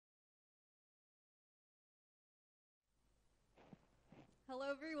Hello,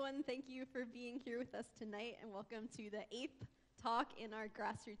 everyone. Thank you for being here with us tonight, and welcome to the 8th talk in our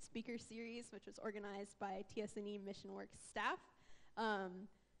Grassroots Speaker Series, which was organized by TSNE Mission Works staff.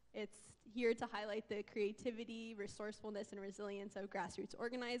 It's here to highlight the creativity, resourcefulness, and resilience of grassroots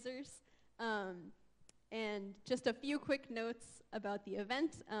organizers. And just a few quick notes about the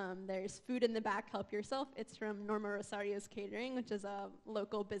event. There's food in the back, help yourself. It's from Norma Rosario's Catering, which is a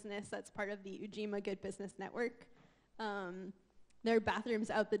local business that's part of the Ujima Good Business Network. There are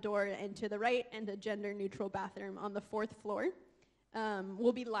bathrooms out the door and to the right, and a gender-neutral bathroom on the 4th floor.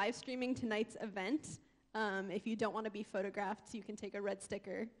 We'll be live streaming tonight's event. If you don't want to be photographed, you can take a red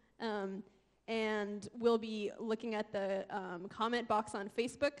sticker. And we'll be looking at the comment box on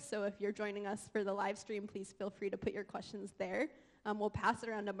Facebook, so if you're joining us for the live stream, please feel free to put your questions there. We'll pass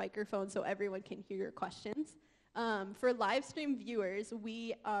around a microphone so everyone can hear your questions. For live stream viewers,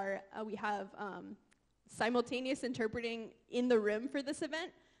 we have simultaneous interpreting in the room for this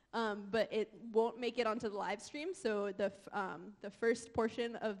event, but it won't make it onto the live stream, so the first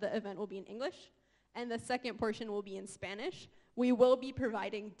portion of the event will be in English, and the second portion will be in Spanish. We will be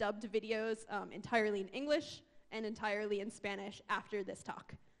providing dubbed videos entirely in English and entirely in Spanish after this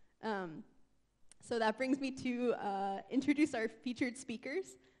talk. So that brings me to introduce our featured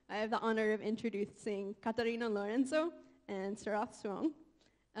speakers. I have the honor of introducing Catarina Lorenzo and Sarath Suong.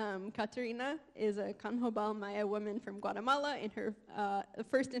 Catarina is a Canjobal Maya woman from Guatemala, the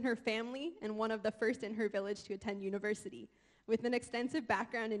first in her family and one of the first in her village to attend university. With an extensive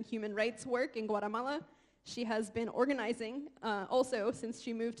background in human rights work in Guatemala, she has been organizing also since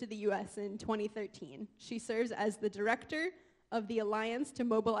she moved to the US in 2013. She serves as the director of the Alliance to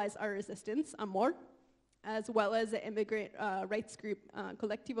Mobilize Our Resistance, AMOR, as well as the immigrant rights group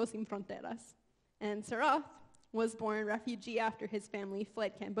Colectivos Sin Fronteras. And Sarath was born refugee after his family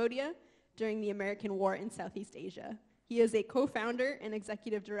fled Cambodia during the American War in Southeast Asia. He is a co-founder and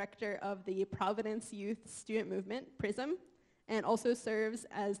executive director of the Providence Youth Student Movement, PrYSM, and also serves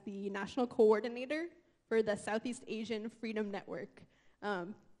as the national coordinator for the Southeast Asian Freedom Network.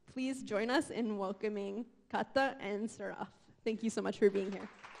 Please join us in welcoming Kata and Sarath. Thank you so much for being here.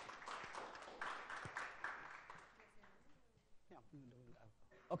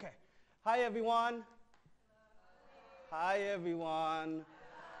 Okay. Hi, everyone. Hi, everyone.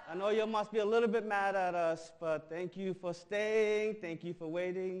 I know you must be a little bit mad at us, but thank you for staying. Thank you for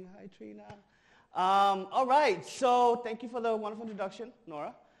waiting. Hi, Trina. All right, so thank you for the wonderful introduction,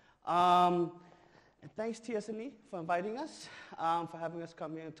 Nora. And thanks, TSNE, for inviting us, for having us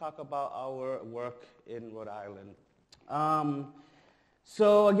come here and talk about our work in Rhode Island.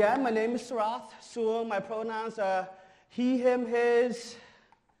 So again, my name is Sarath Suong. My pronouns are he, him, his.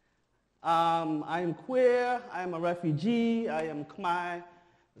 I am queer. I am a refugee. I am Khmer.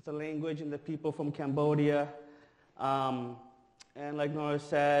 It's a language and the people from Cambodia. And like Nora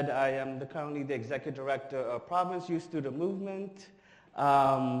said, I am currently the executive director of Providence Youth Student Movement.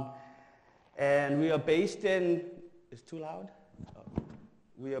 And we are based in, it's too loud? Oh.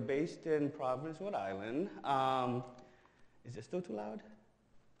 We are based in Providence, Rhode Island. Is it still too loud?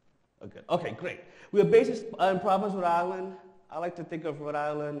 Oh, good. Okay, great. We are based in Providence, Rhode Island. I like to think of Rhode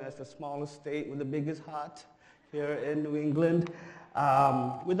Island as the smallest state with the biggest heart here in New England.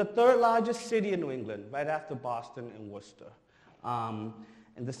 We're the 3rd largest city in New England, right after Boston and Worcester. And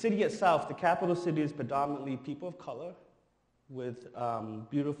the city itself, the capital city, is predominantly people of color, with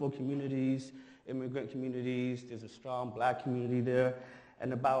beautiful communities, immigrant communities. There's a strong black community there.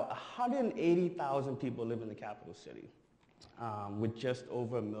 And about 180,000 people live in the capital city, with just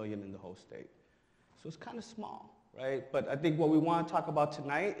over 1 million in the whole state. So it's kind of small, right? But I think what we want to talk about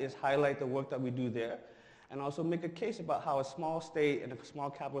tonight is highlight the work that we do there, and also make a case about how a small state and a small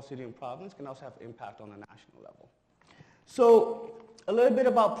capital city in Providence can also have impact on a national level. So a little bit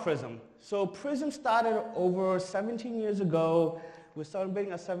about PrYSM. So PrYSM started over 17 years ago. We're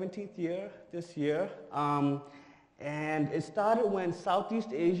celebrating our 17th year this year. And it started when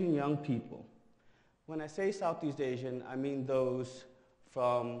Southeast Asian young people, when I say Southeast Asian, I mean those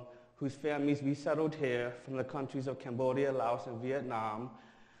from whose families resettled here from the countries of Cambodia, Laos, and Vietnam,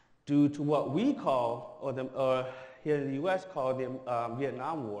 due to what we call, or here in the US call the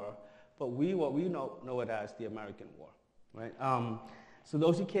Vietnam War, but what we know it as the American War. Right? So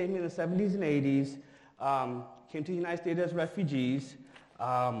those who came in the 70s and 80s came to the United States as refugees.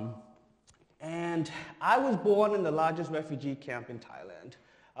 And I was born in the largest refugee camp in Thailand.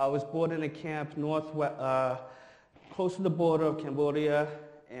 I was born in a camp close to the border of Cambodia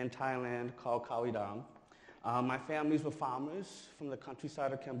and Thailand called Khao Dang. My families were farmers from the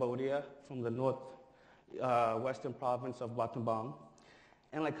countryside of Cambodia, from the northwestern province of Battambang.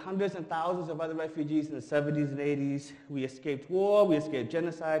 And like hundreds and thousands of other refugees in the 70s and 80s, we escaped war, we escaped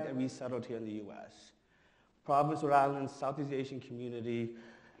genocide, and we settled here in the US. Providence, Rhode Island, Southeast Asian community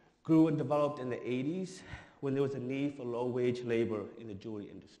grew and developed in the 80s when there was a need for low-wage labor in the jewelry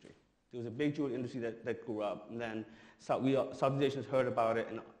industry. There was a big jewelry industry that grew up, and then Southeast Asians heard about it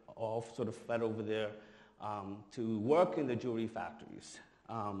and all sort of fled over there to work in the jewelry factories.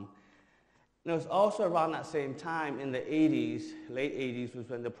 And it was also around that same time in the 80s, late 80s, was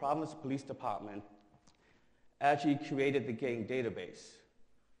when the Providence Police Department actually created the gang database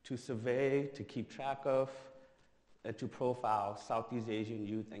to survey, to keep track of, and to profile Southeast Asian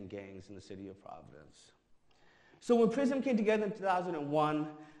youth and gangs in the city of Providence. So when PrYSM came together in 2001,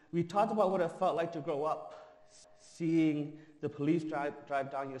 we talked about what it felt like to grow up, seeing the police drive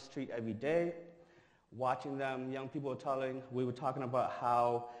down your street every day, watching them, young people we were talking about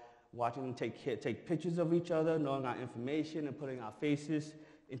how watching them take pictures of each other, knowing our information and putting our faces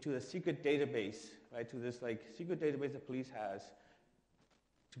into a secret database, right, to this like secret database the police has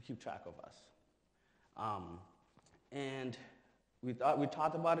to keep track of us. And we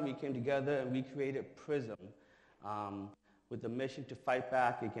talked about it, we came together and we created PrYSM with the mission to fight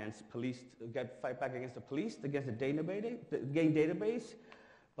back against the police, against the gang database,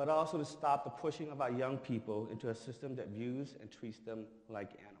 but also to stop the pushing of our young people into a system that views and treats them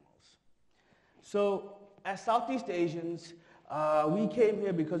like animals. So as Southeast Asians, we came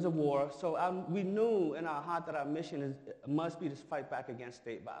here because of war, so we knew in our heart that our mission must be to fight back against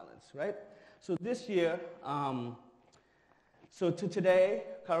state violence, right? So this year, so to today,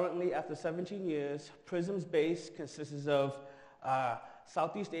 currently after 17 years, PrYSM's base consists of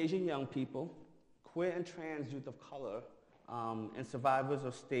Southeast Asian young people, queer and trans youth of color, and survivors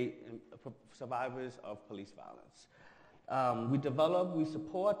of police violence. We develop, we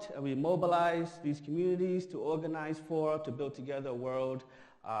support, and we mobilize these communities to organize for, to build together a world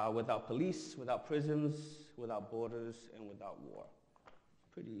without police, without prisons, without borders, and without war.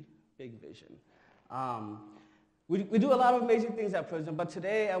 Pretty big vision. We do a lot of amazing things at PrYSM, but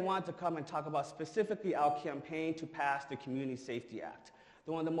today I want to come and talk about specifically our campaign to pass the Community Safety Act,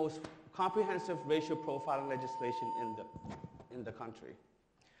 one of the most comprehensive racial profiling legislation in the country.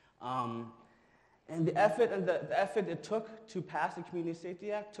 And the effort it took to pass the Community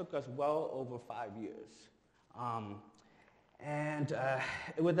Safety Act took us well over 5 years.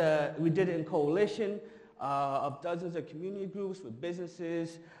 We did it in coalition of dozens of community groups, with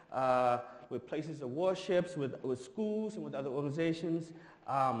businesses, with places of worships, with schools, and with other organizations.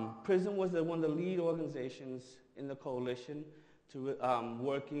 PrYSM was one of the lead organizations in the coalition to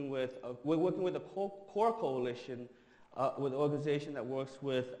working with a core coalition with an organization that works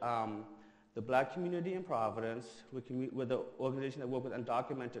with the Black community in Providence, with the organization that works with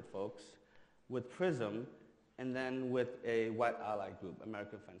undocumented folks, with PrYSM, and then with a white ally group,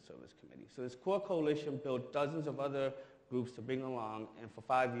 American Friends Service Committee. So this core coalition built dozens of other groups to bring along, and for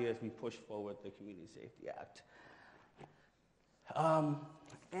 5 years we pushed forward the Community Safety Act.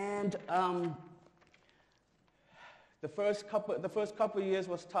 The first couple of years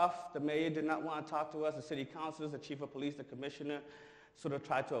was tough. The mayor did not want to talk to us. The city councilors, the chief of police, the commissioner sort of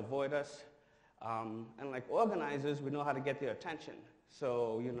tried to avoid us. And like organizers, we know how to get their attention.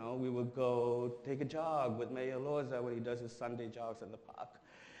 So, you know, we would go take a jog with Mayor Loza when he does his Sunday jogs in the park.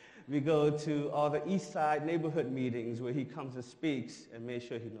 We go to all the East Side neighborhood meetings where he comes and speaks and made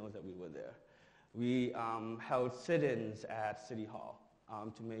sure he knows that we were there. We held sit-ins at City Hall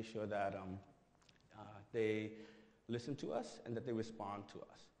to make sure that they listen to us and that they respond to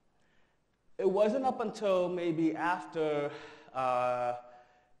us. It wasn't up until maybe after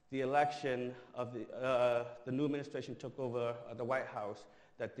the election of the new administration took over the White House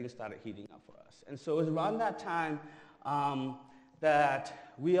that things started heating up for us. And so it was around that time that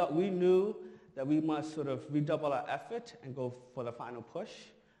we knew that we must sort of redouble our effort and go for the final push.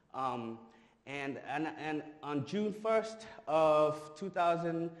 And on June 1st of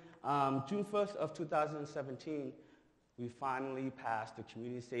 2017, we finally passed the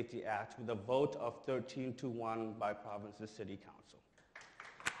Community Safety Act with a vote of 13-1 by Providence's City Council.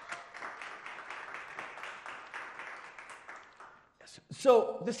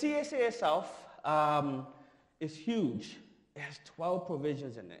 So the CSA itself is huge. It has 12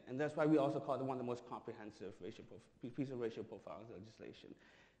 provisions in it, and that's why we also call it one of the most comprehensive piece of racial profiling legislation.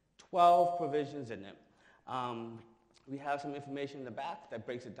 12 provisions in it. We have some information in the back that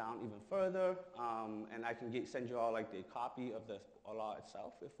breaks it down even further, and I can send you all like the copy of the law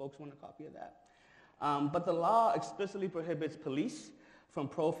itself if folks want a copy of that. But the law explicitly prohibits police from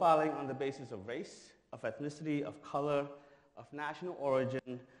profiling on the basis of race, of ethnicity, of color, of national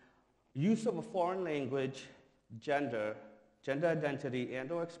origin, use of a foreign language, gender, gender identity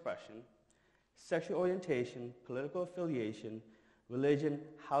and or expression, sexual orientation, political affiliation, religion,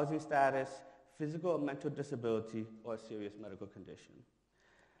 housing status, physical or mental disability, or a serious medical condition.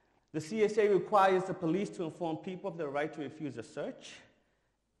 The CSA requires the police to inform people of their right to refuse a search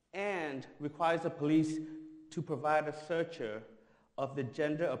and requires the police to provide a searcher of the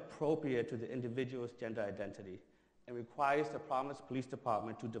gender appropriate to the individual's gender identity, and requires the Providence Police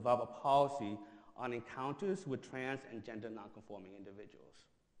Department to develop a policy on encounters with trans and gender nonconforming individuals.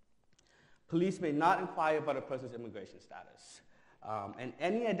 Police may not inquire about a person's immigration status, and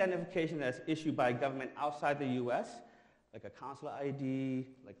any identification that is issued by a government outside the U.S., like a consular ID,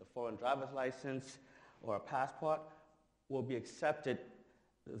 like a foreign driver's license, or a passport, will be accepted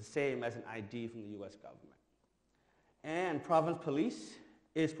the same as an ID from the U.S. government. And Providence Police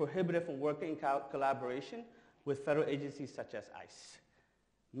is prohibited from working in collaboration with federal agencies such as ICE,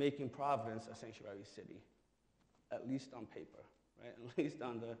 making Providence a sanctuary city, at least on paper, right? At least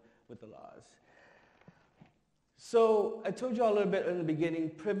with the laws. So I told you all a little bit in the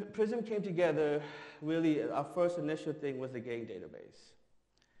beginning, PrYSM came together, really our first initial thing was the gang database.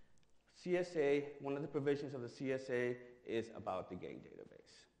 CSA, one of the provisions of the CSA is about the gang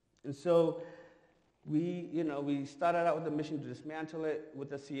database. And so we started out with the mission to dismantle it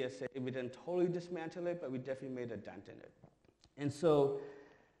with the CSA. We didn't totally dismantle it, but we definitely made a dent in it. And so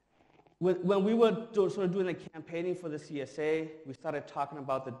when we were sort of doing the campaigning for the CSA, we started talking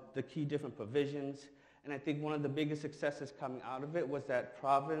about the key different provisions. And I think one of the biggest successes coming out of it was that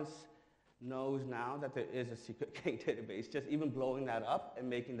Providence knows now that there is a secret gang database. Just even blowing that up and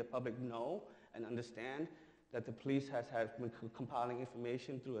making the public know and understand that the police has been compiling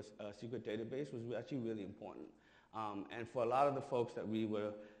information through a secret database was actually really important. And for a lot of the folks that we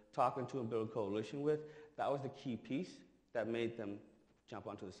were talking to and building a coalition with, that was the key piece that made them jump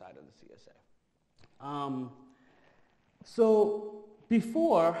onto the side of the CSA. So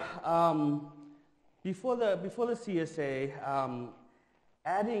before the CSA,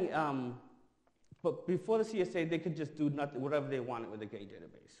 but before the CSA, they could just do whatever they wanted with the gang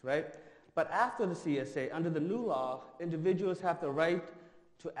database, right? But after the CSA, under the new law, individuals have the right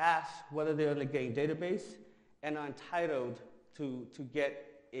to ask whether they're in the gang database and are entitled to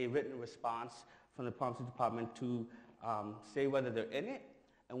get a written response from the Providence Department to say whether they're in it.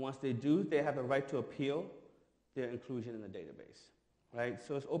 And once they do, they have the right to appeal their inclusion in the database, right?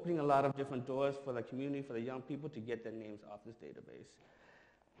 So it's opening a lot of different doors for the community, for the young people to get their names off this database.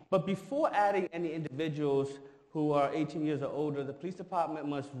 But before adding any individuals who are 18 years or older, the police department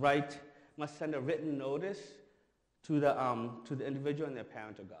must send a written notice to the individual and their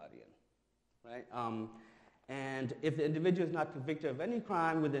parent or guardian, right? And if the individual is not convicted of any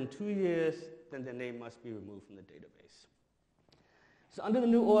crime within 2 years, then their name must be removed from the database. So under the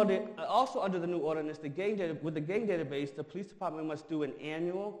new order, also under the new ordinance, with the gang database, the police department must do an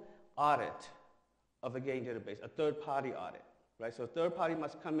annual audit of the gang database, a third-party audit, right? So a third party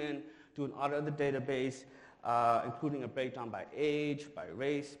must come in, do an audit of the database, including a breakdown by age, by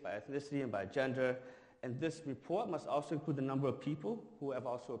race, by ethnicity, and by gender. And this report must also include the number of people who have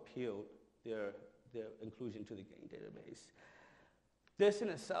also appealed their inclusion to the gang database. This in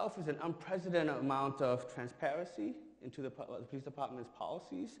itself is an unprecedented amount of transparency into the police department's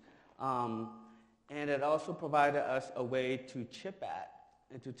policies. And it also provided us a way to chip at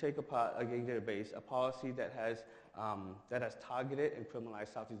and to take apart a gang database, a policy that has targeted and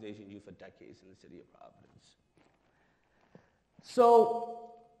criminalized Southeast Asian youth for decades in the city of Providence.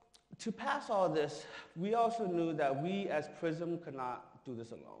 So to pass all this, we also knew that we as PrYSM could not do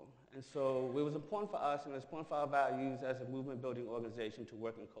this alone. And so it was important for us and it was important for our values as a movement building organization to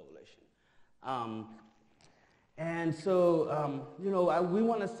work in coalition. We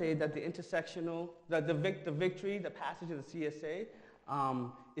want to say that the victory, the passage of the CSA,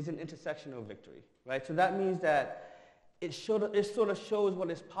 is an intersectional victory, right? So that means that it sort of shows what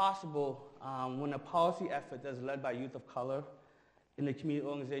is possible when a policy effort that is led by youth of color in the community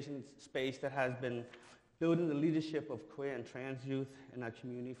organization space that has been building the leadership of queer and trans youth in our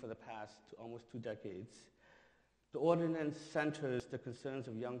community for the past almost 2 decades. The ordinance centers the concerns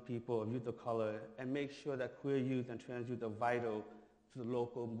of young people, of youth of color, and makes sure that queer youth and trans youth are vital to the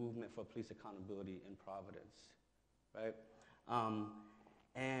local movement for police accountability in Providence, right?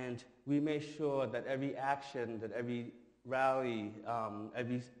 And we make sure that every action, that every rally,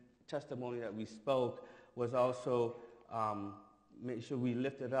 every testimony that we spoke was also make sure we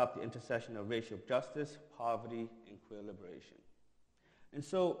lifted up the intersection of racial justice, poverty, and queer liberation. And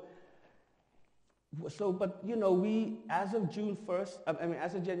we, as of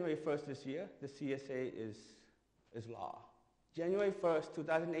January 1st this year, the CSA is law. January 1st,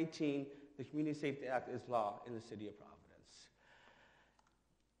 2018, the Community Safety Act is law in the city of Providence.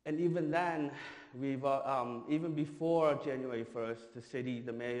 And even then, even before January 1st, the city,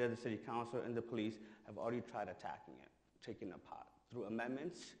 the mayor, the city council, and the police have already tried attacking it, taking it apart through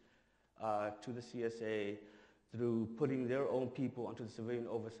amendments to the CSA, through putting their own people onto the Civilian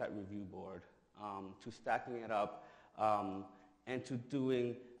Oversight Review Board, to stacking it up, and to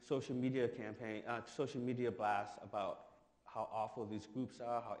doing social media blasts about how awful these groups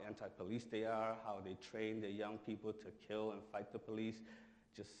are, how anti-police they are, how they train their young people to kill and fight the police.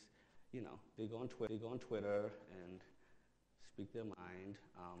 Just, they go on Twitter and speak their mind,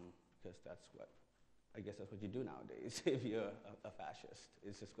 because that's what you do nowadays if you're a fascist,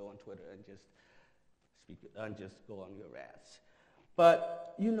 is just go on Twitter and just speak and just go on your rants.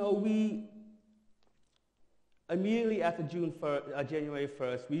 But, we immediately after January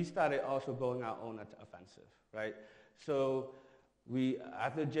 1st, we started also going our own offensive, right? So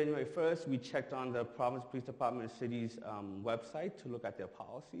after January 1st, we checked on the province police department and city's website to look at their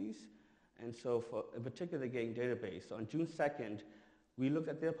policies. And so in particular, the gang database. So on June 2nd, we looked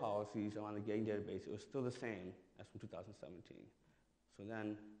at their policies on the gang database. It was still the same as from 2017. So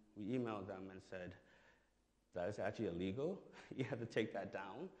then we emailed them and said, that is actually illegal. You have to take that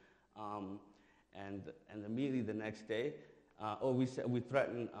down. And immediately the next day, we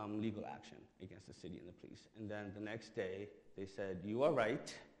threatened legal action against the city and the police. And then the next day, they said, you are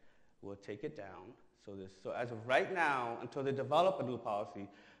right, we'll take it down. So as of right now, until they develop a new policy,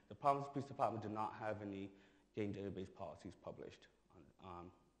 the Providence Police Department did not have any gang database policies published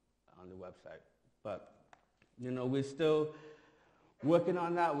on the website. But, we're still working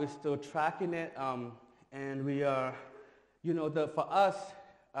on that, we're still tracking it, and we are, for us,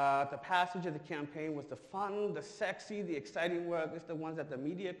 the passage of the campaign was the fun, the sexy, the exciting work. It's the ones that the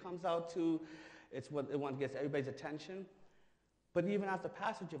media comes out to. It's the one that gets everybody's attention. But even after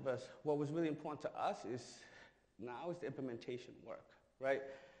passage of us, what was really important to us is the implementation work, right?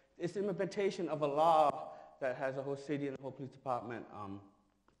 It's the implementation of a law that has a whole city and a whole police department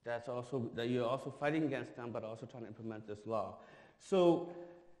that you're also fighting against them, but also trying to implement this law. So,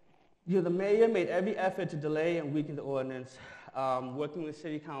 the mayor made every effort to delay and weaken the ordinance, working with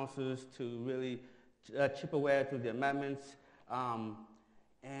city councils to really chip away through the amendments.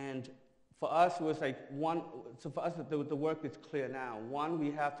 And for us, it was the work is clear now. One,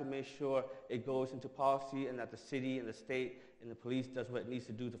 we have to make sure it goes into policy and that the city and the state and the police does what it needs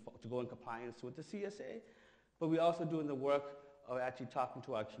to do to go in compliance with the CSA. But we're also doing the work of actually talking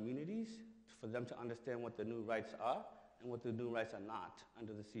to our communities for them to understand what the new rights are and what the new rights are not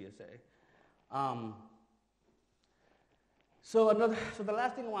under the CSA. So the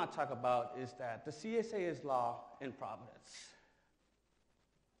last thing I want to talk about is that the CSA is law in Providence.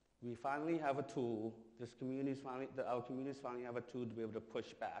 We finally have a tool. Our communities finally have a tool to be able to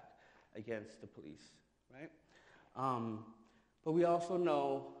push back against the police, right? But we also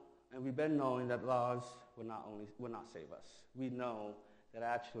know, and we've been knowing, that laws will not save us. We know that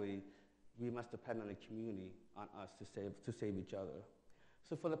actually we must depend on the community, on us to save each other.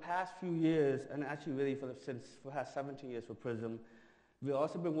 So for the past few years, and actually really for the past 17 years for PrYSM, we've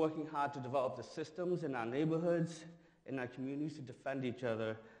also been working hard to develop the systems in our neighborhoods, in our communities to defend each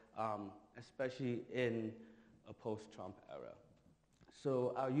other, especially in a post-Trump era.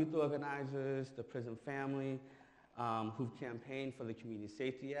 So our youth organizers, the PrYSM family, who've campaigned for the Community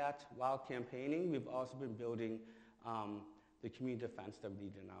Safety Act. While campaigning, we've also been building the community defense that we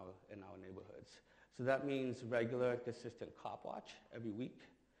need in our neighborhoods. So that means regular, consistent cop watch every week.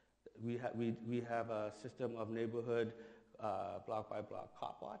 We have a system of neighborhood block by block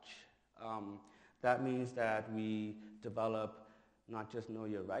cop watch. That means that we develop not just know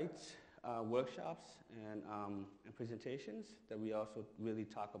your rights workshops and presentations, that we also really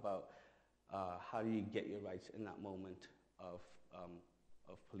talk about how do you get your rights in that moment of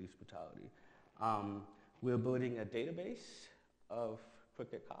police brutality. We're building a database of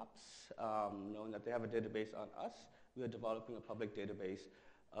crooked cops, knowing that they have a database on us. We are developing a public database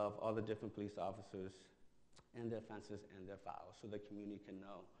of all the different police officers and their offenses and their files, so the community can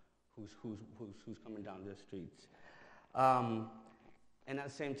know who's coming down their streets. And at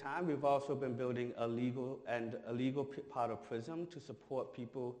the same time, we've also been building a legal part of PrYSM to support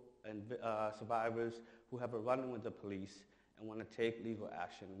people and survivors who have a run-in with the police and want to take legal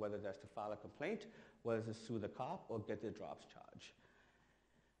action, whether that's to file a complaint, whether it's to sue the cop, or get their drops charged.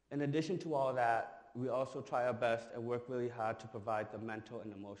 In addition to all that, we also try our best and work really hard to provide the mental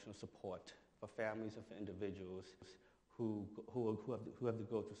and emotional support for families and for individuals who have to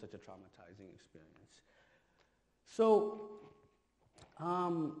go through such a traumatizing experience. So,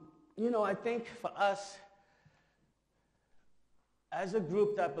 I think for us, as a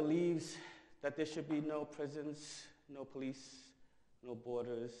group that believes that there should be no prisons, no police, no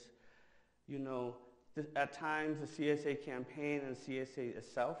borders. You know, at times the CSA campaign and CSA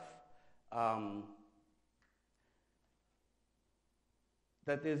itself,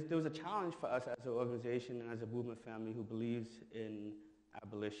 that there was a challenge for us as an organization and as a movement family who believes in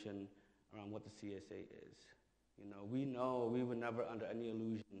abolition around what the CSA is. You know we were never under any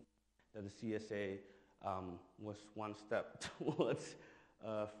illusion that the CSA was one step towards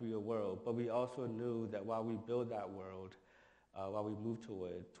a freer world, but we also knew that while we build that world, while we move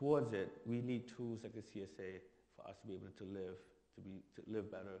towards it, we need tools like the CSA for us to be able to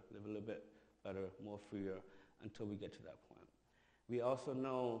live better, live a little bit better, more freer until we get to that point. We also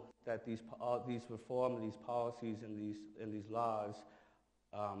know that these reforms, these policies, and these laws,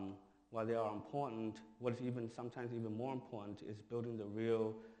 while they are important, what is sometimes even more important is building the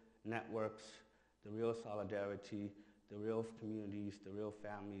real networks, the real solidarity, the real communities, the real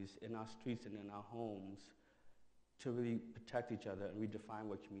families in our streets and in our homes to really protect each other and redefine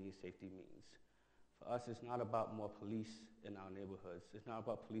what community safety means. For us, it's not about more police in our neighborhoods. It's not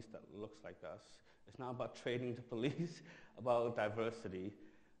about police that looks like us. It's not about training to police, about diversity,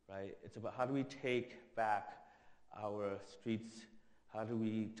 right? It's about how do we take back our streets, how do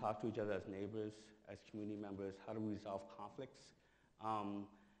we talk to each other as neighbors, as community members, how do we resolve conflicts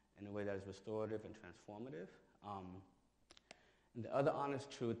in a way that is restorative and transformative. And the other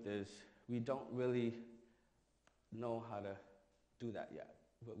honest truth is we don't really know how to do that yet,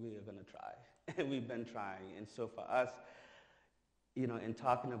 but we are gonna try, and we've been trying. And so for us, you know, in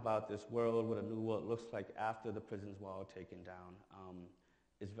talking about this world, what a new world looks like after the prisons were all taken down,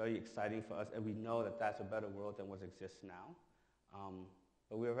 is very exciting for us, and we know that that's a better world than what exists now.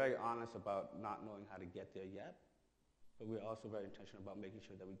 But we're very honest about not knowing how to get there yet, but we're also very intentional about making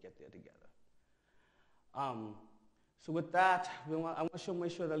sure that we get there together. So with that, I want to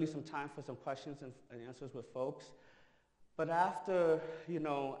make sure that I leave some time for some questions and answers with folks. But after the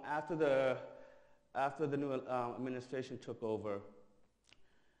new administration took over,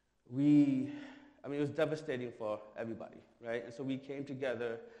 it was devastating for everybody, right? And so we came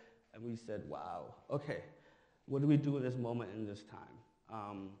together and we said, wow, okay, what do we do in this moment in this time?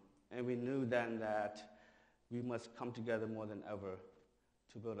 And we knew then that we must come together more than ever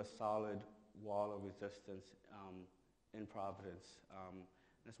to build a solid wall of resistance in Providence.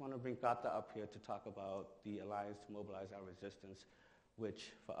 I just want to bring Gata up here to talk about the Alliance to Mobilize Our Resistance,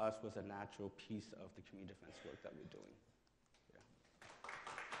 which for us was a natural piece of the community defense work that we're doing.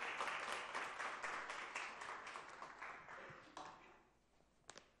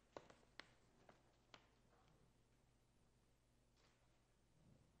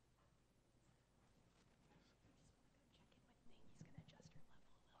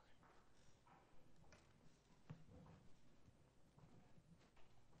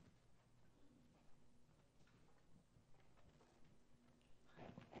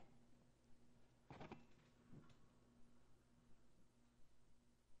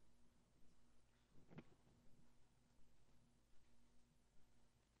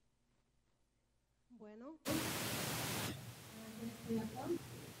 Bueno. Hello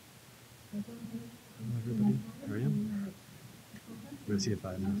everybody, how are you? I'm going to see if I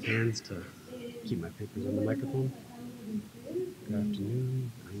have enough hands to keep my papers on the microphone. Good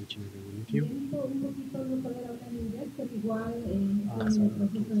afternoon, each and every one of you. So I'm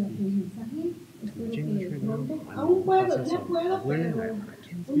English right now. I'm in the process of learning. I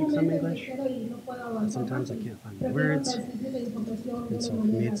can speak some English, but sometimes I can't find the words. And so for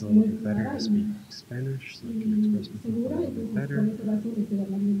me it's a little bit better to speak Spanish, so I can express myself a little bit better. So I'm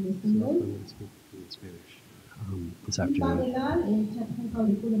going to speak in Spanish this afternoon.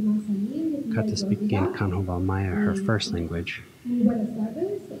 Kata speaking Kanhoval Maya, her first language.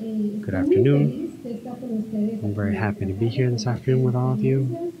 Good afternoon. I'm very happy to be here this afternoon with all of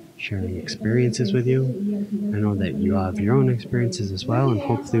you, sharing experiences with you. I know that you all have your own experiences as well, and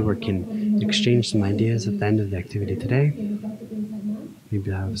hopefully we can exchange some ideas at the end of the activity today.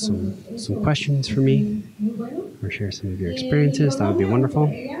 Maybe have some questions for me, or share some of your experiences. That would be wonderful.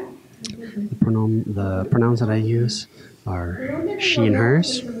 The pronouns that I use are she and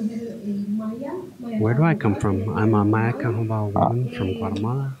hers. Where do I come from? I'm a Maya Kanhoval woman from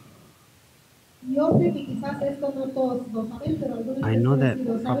Guatemala. I know that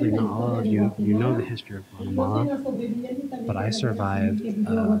probably not all of you know the history of Guatemala, but I survived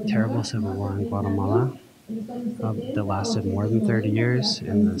a terrible civil war in Guatemala that lasted more than 30 years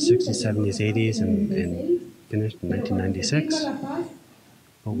in the 60s, 70s, 80s, and finished in 1996.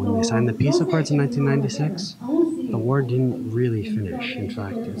 But when they signed the peace accords in 1996, the war didn't really finish. In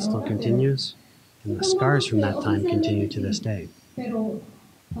fact, it still continues, and the scars from that time continue to this day.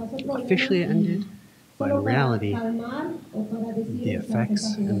 Officially it ended, But in reality, the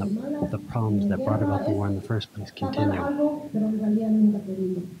effects and the problems that brought about the war in the first place continue.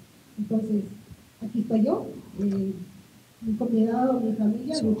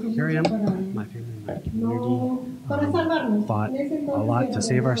 So here I am, my family, my community fought a lot to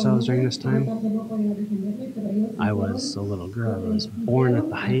save ourselves during this time. I was a little girl. I was born at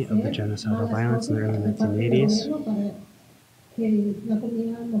the height of the genocidal violence in the early 1980s. And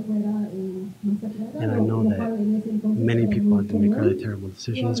I know that many people had to make really terrible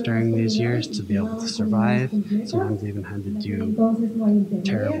decisions during these years to be able to survive. Sometimes they even had to do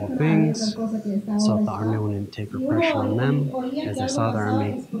terrible things so that the army wouldn't take repression on them. As I saw the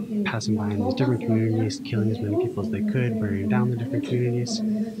army passing by in these different communities, killing as many people as they could, burning down the different communities.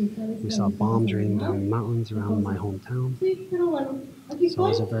 We saw bombs raining down the mountains around my hometown. So it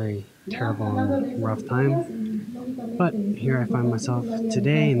was a very terrible and rough time. But here I find myself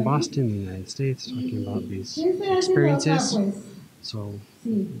today in Boston, the United States, talking about these experiences. So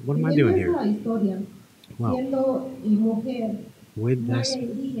what am I doing here? Well, with this,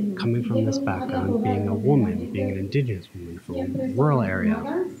 coming from this background, being a woman, being an indigenous woman from a rural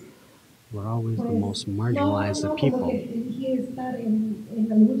area, we're always the most marginalized of people.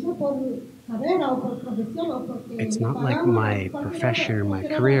 It's not like my profession or my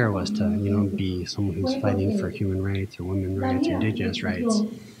career was to, be someone who's fighting for human rights or women's rights or indigenous rights.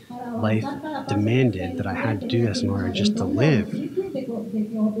 Life demanded that I had to do this in order just to live.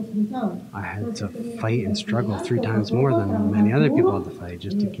 I had to fight and struggle 3 times more than many other people had to fight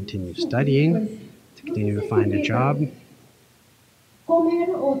just to continue studying, to continue to find a job.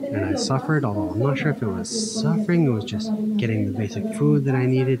 And I suffered, although I'm not sure if it was suffering, it was just getting the basic food that I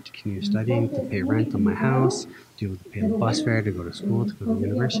needed to continue studying, to pay rent on my house, to be able to pay the bus fare to go to school, to go to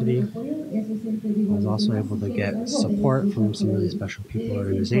university. I was also able to get support from some really special people,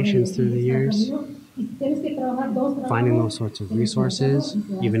 organizations through the years. Finding those sorts of resources,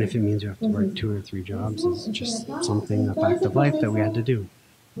 even if it means you have to work 2 or 3 jobs, is just something, a fact of life that we had to do.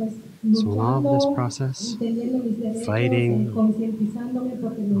 So in all of this process, fighting,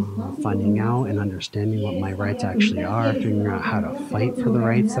 finding out and understanding what my rights actually are, figuring out how to fight for the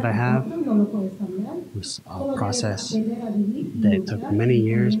rights that I have, was a process that took many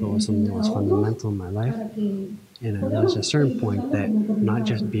years, but was something that was fundamental in my life. And I realized at a certain point that not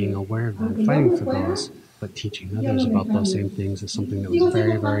just being aware of that and fighting for those, but teaching others about those same things is something that was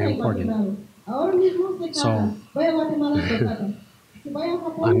very, very important. So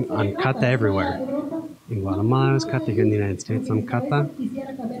I'm kata everywhere. In Guatemala, I was kata. Here in the United States, I'm kata.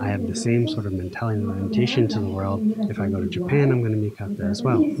 I have the same sort of mentality and orientation to the world. If I go to Japan, I'm going to be kata as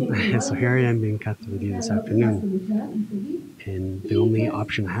well. So here I am being kata with you this afternoon. And the only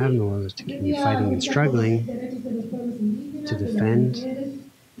option I have in the world is to continue fighting and struggling to defend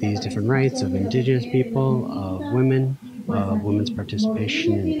these different rights of indigenous people, of women, of women's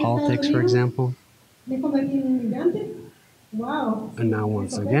participation in politics, for example. And now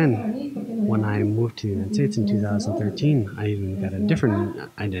once again, when I moved to the United States in 2013, I even got a different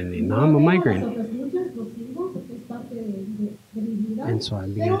identity. Now I'm a migrant. And so I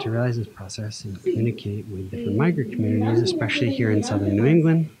began to realize this process and communicate with different migrant communities, especially here in southern New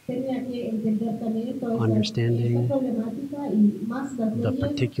England, understanding the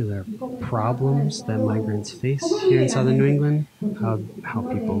particular problems that migrants face here in southern New England, how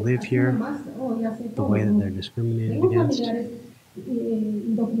people live here, the way that they're discriminated against.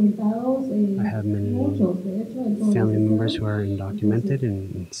 I have many family members who are undocumented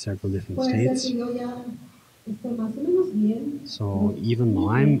in several different states. So even though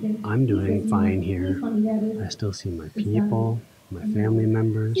I'm doing fine here, I still see my people, my family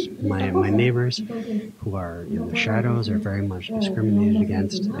members, my neighbors who are in the shadows are very much discriminated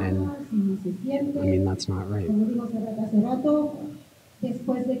against, and I mean that's not right.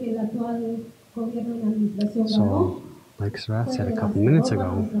 So, like Sarath said a couple minutes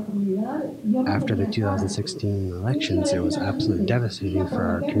ago, after the 2016 elections, it was absolutely devastating for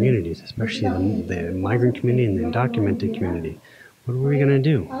our communities, especially the migrant community and the undocumented community. What were we going to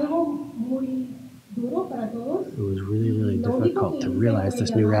do? It was really, really difficult to realize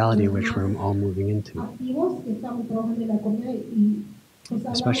this new reality which we're all moving into.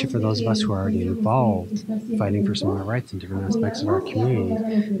 Especially for those of us who are already involved, fighting for some of our rights in different aspects of our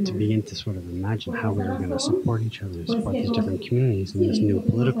community, to begin to sort of imagine how we are going to support each other, support these different communities in this new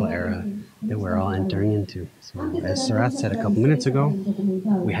political era that we're all entering into. So, as Sarath said a couple minutes ago,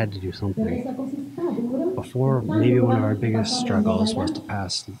 we had to do something. Before, maybe one of our biggest struggles was to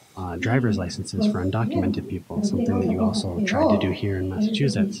pass driver's licenses for undocumented people, something that you also tried to do here in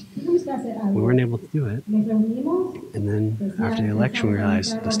Massachusetts. we weren't able to do it. And then after the election, we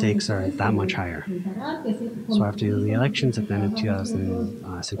realized the stakes are that much higher. So after the elections at the end of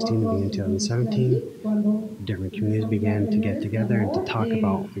 2016 and beginning of 2017, different communities began to get together and to talk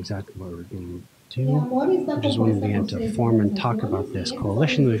about exactly what we were going to do, which is when we began to form and talk about this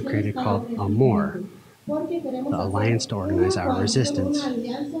coalition that we've created called AMOR, the Alliance to Organize Our Resistance.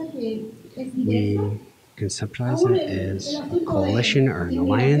 We conceptualize it as a coalition or an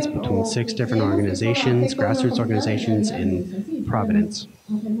alliance between 6 different organizations, grassroots organizations in Providence.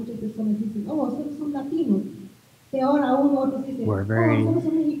 We're a very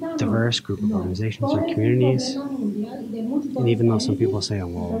diverse group of organizations or communities, and even though some people say, oh,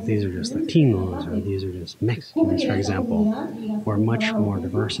 well, these are just Latinos or these are just Mexicans, for example, we're much more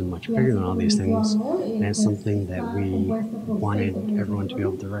diverse and much bigger than all these things, and it's something that we wanted everyone to be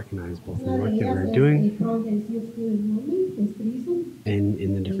able to recognize, both in the work that we're doing and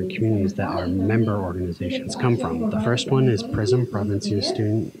in the different communities that our member organizations come from. The first one is PrYSM, Providence Youth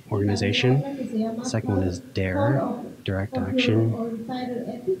Student Organization. The second one is DARE, Direct Action.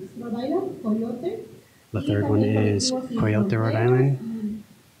 The third one is Coyote, Rhode Island.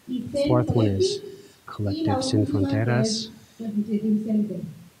 Fourth one is Collective Sin Fronteras.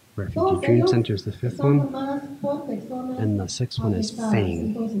 Refugee Dream Center is the fifth one. And the sixth one is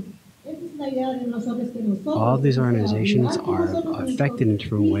FANG. All of these organizations are affected in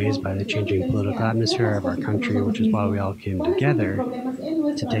different ways by the changing political atmosphere of our country, which is why we all came together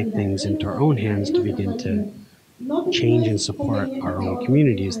to take things into our own hands to begin to change and support our own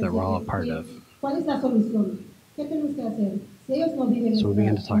communities that we're all a part of. So we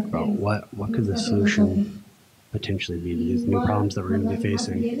began to talk about what could the solution potentially be to these new problems that we're going to be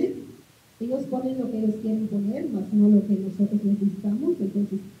facing.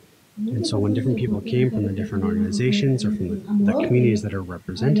 And so when different people came from the different organizations or from the communities that are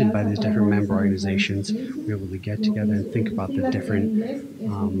represented by these different member organizations, we were able to get together and think about the different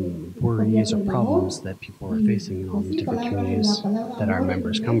worries or problems that people are facing in all these different communities that our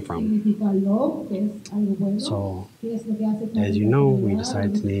members come from. So, as you know, we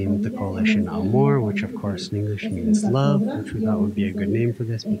decided to name the coalition AMOR, which of course in English means love, which we thought would be a good name for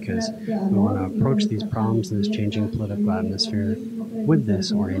this because we want to approach these problems in this changing political atmosphere with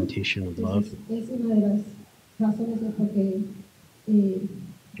this orientation of love.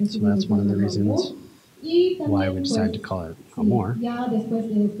 So that's one of the reasons why we decided to call it AMOR.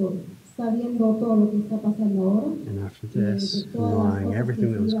 And after this, knowing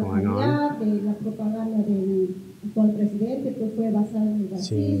everything that was going on,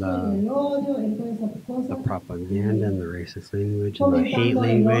 seeing the propaganda and the racist language and the hate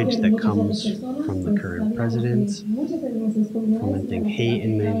language that comes from the current presidents, fomenting hate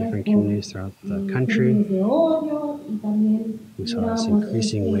in many different communities throughout the country. We saw this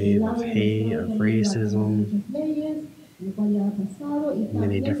increasing wave of hate, of racism,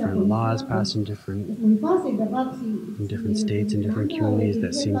 many different laws passed in different states and different communities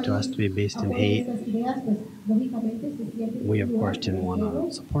that seemed to us to be based in hate. We, of course, didn't want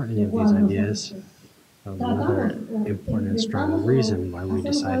to support any of these ideas. That was another important and strong reason why we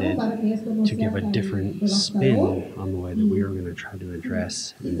decided to give a different spin on the way that we were going to try to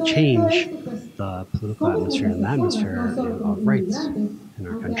address and change the political atmosphere and the atmosphere of rights in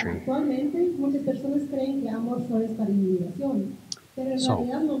our country. So,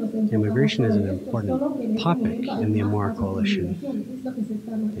 immigration is an important topic in the AMOR coalition,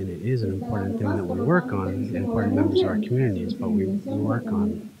 and it is an important thing that we work on, important members of our communities, but we work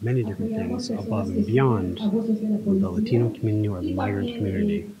on many different things above and beyond the Latino community or the migrant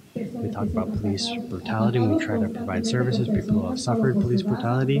community. We talk about police brutality, and we try to provide services for people who have suffered police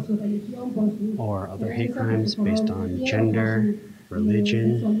brutality or other hate crimes based on gender,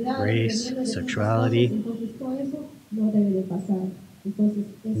 religion, race, sexuality.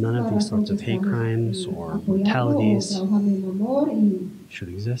 None of these sorts of hate crimes or brutalities should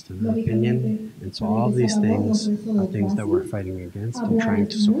exist, in my opinion. And so all of these things are things that we're fighting against and trying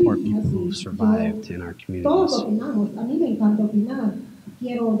to support people who've survived in our communities.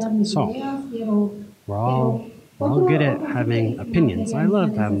 So, we're all good at having opinions. I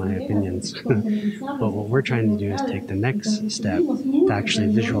love to have my opinions. But what we're trying to do is take the next step to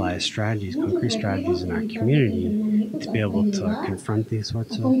actually visualize strategies, concrete strategies in our community to be able to confront these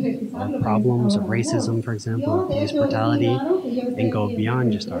sorts of problems of racism, for example, or police brutality, and go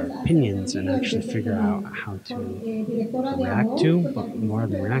beyond just our opinions and actually figure out how to react to, but more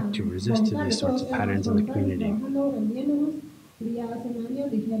than react to, resist to these sorts of patterns in the community.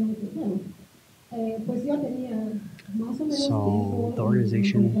 So the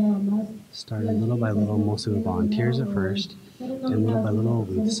organization Started little by little, mostly with volunteers at first, and little by little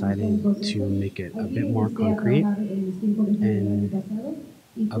we decided to make it a bit more concrete. And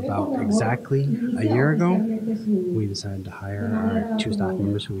about exactly a year ago, we decided to hire our 2 staff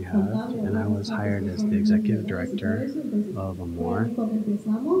members who we have, and I was hired as the executive director of AMOR.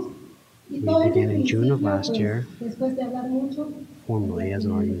 We began in June of last year, formally as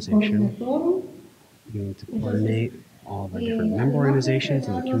an organization, beginning to coordinate all the different member organizations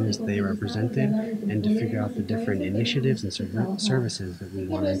and the communities they represented, and to figure out the different initiatives and services that we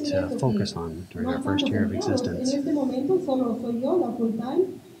wanted to focus on during our first year of existence.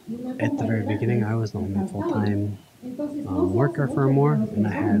 At the very beginning, I was the only full-time worker for AMOR, and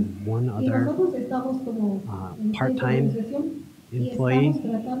I had one other part-time employee,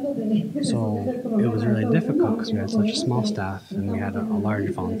 so it was really difficult because we had such a small staff and we had a large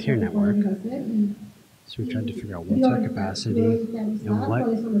volunteer network. So we tried to figure out what's our capacity and what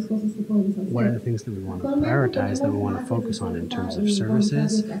are the things that we want to prioritize, that we want to focus on in terms of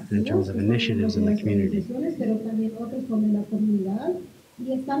services and in terms of initiatives in the community.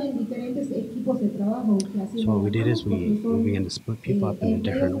 So what we did is we began to split people up into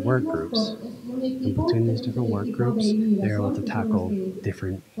different work groups. And between these different work groups, they were able to tackle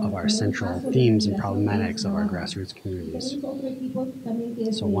different of our central themes and problematics of our grassroots communities.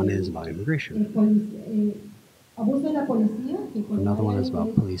 So one is about immigration. Another one is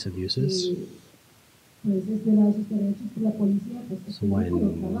about police abuses. So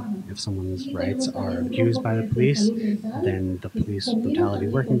if someone's rights are abused by the police, then the police brutality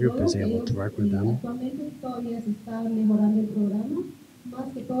working group is able to work with them.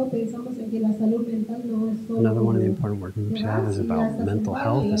 Another one of the important working groups we have is about mental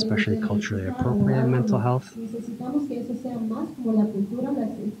health, especially culturally appropriate mental health.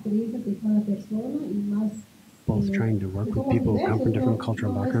 Both trying to work with people who come from different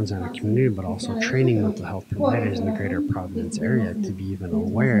cultural backgrounds in our community, but also training mental health providers in the greater Providence area to be even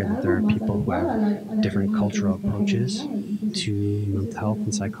aware that there are people who have different cultural approaches to mental health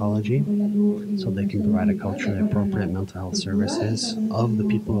and psychology, so they can provide a culturally appropriate mental health services of the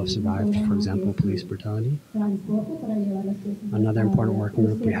people who have survived, for example, police brutality. Another important working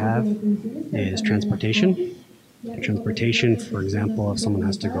group we have is transportation. Transportation, for example, if someone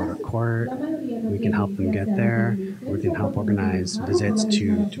has to go to court, we can help them get there. We can help organize visits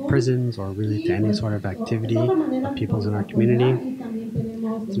to prisons or really to any sort of activity of peoples in our community.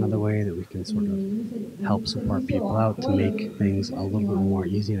 It's another way that we can sort of help support people out to make things a little bit more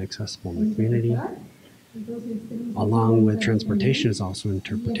easy and accessible in the community. Along with transportation is also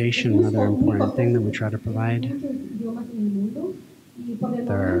interpretation, another important thing that we try to provide.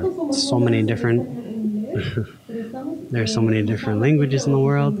 There are so many different There's so many different languages in the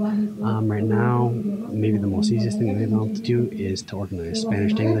world. Right now, maybe the most easiest thing that we've been able to do is to organize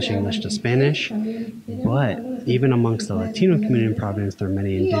Spanish to English, English to Spanish. But even amongst the Latino community in Providence, there are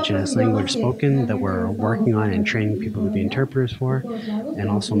many indigenous languages spoken that we're working on and training people to be interpreters for. And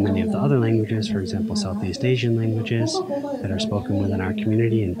also many of the other languages, for example, Southeast Asian languages that are spoken within our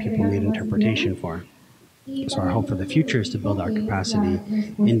community and people need interpretation for. So our hope for the future is to build our capacity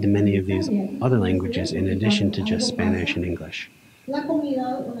into many of these other languages in addition to just Spanish and English.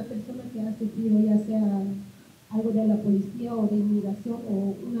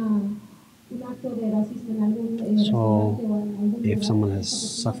 So if someone has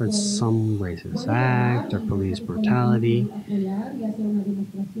suffered some racist act or police brutality,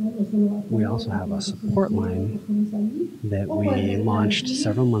 we also have a support line that we launched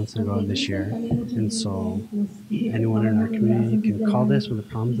several months ago this year. And so anyone in our community can call this with the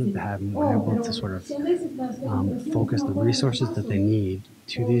problems that they have, and we're able to sort of focus the resources that they need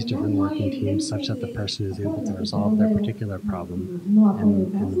to these different working teams such that the person is able to resolve their particular problem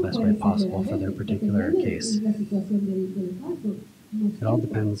in the best way possible for their particular case. It all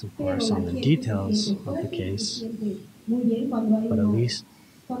depends, of course, on the details of the case, but at least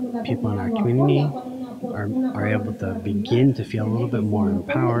people in our community are able to begin to feel a little bit more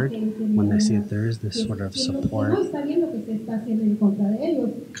empowered when they see that there is this sort of support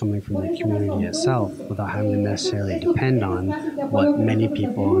coming from the community itself without having to necessarily depend on what many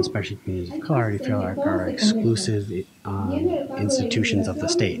people, especially communities of color, already feel like are exclusive institutions of the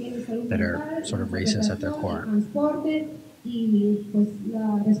state that are sort of racist at their core.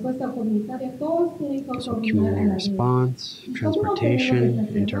 So community response, transportation,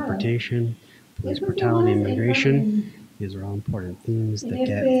 interpretation, police brutality, immigration, these are all important themes that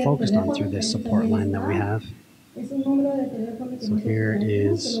get focused on through this support line that we have. So here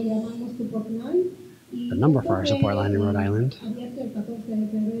is the number for our support line in Rhode Island.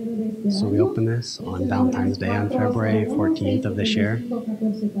 So we opened this on Valentine's Day on February 14th of this year.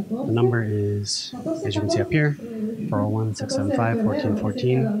 The number is, as you can see up here,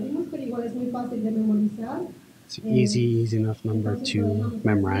 401-675-1414. It's an easy enough number to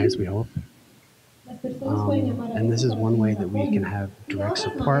memorize, we hope. And this is one way that we can have direct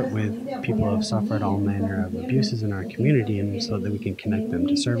support with people who have suffered all manner of abuses in our community, and so that we can connect them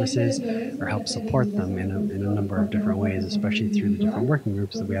to services or help support them in a number of different ways, especially through the different working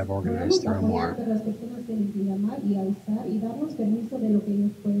groups that we have organized through AMOR.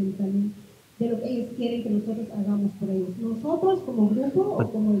 But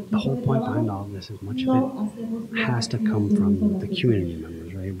the whole point behind all of this is much of it has to come from the community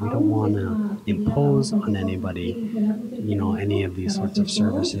members, right? We don't want to impose on anybody, any of these sorts of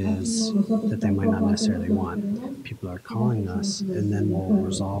services that they might not necessarily want. People are calling us, and then we'll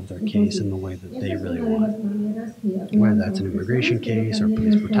resolve their case in the way that they really want. Whether that's an immigration case or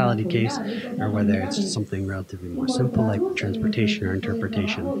police brutality case, or whether it's just something relatively more simple like transportation or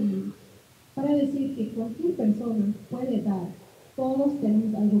interpretation. Another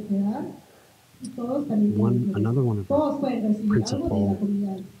one of the principal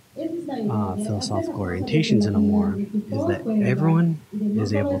philosophical orientations in AMOR is that everyone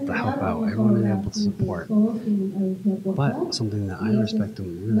is able to help out, everyone is able to support. But something that I respect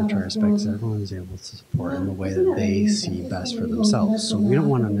and really try to respect is everyone is able to support in the way that they see best for themselves. So we don't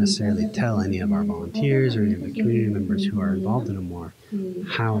want to necessarily tell any of our volunteers or any of the community members who are involved in AMOR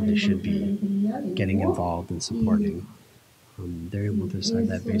how they should be getting involved and supporting. They're able to decide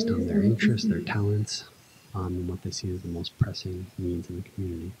that based on their interests, their talents, and what they see as the most pressing needs in the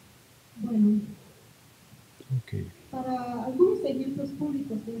community. Okay.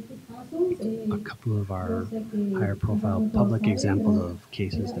 A couple of our higher profile public examples of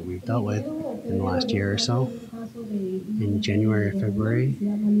cases that we've dealt with in the last year or so. In January or February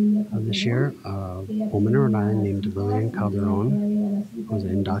of this year, a woman in Rhode Island named Lillian Calderon was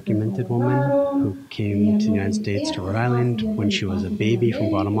an undocumented woman who came to the United States to Rhode Island when she was a baby from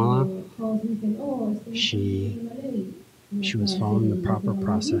Guatemala. She was following the proper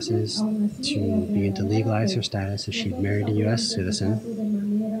processes to begin to legalize her status as she'd married a U.S. citizen.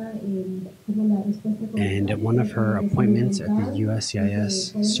 And at one of her appointments at the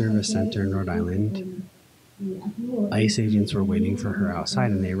USCIS Service Center in Rhode Island, ICE agents were waiting for her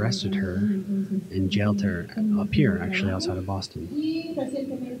outside, and they arrested her and jailed her up here, actually outside of Boston.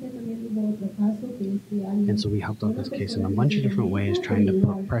 And so we helped out this case in a bunch of different ways, trying to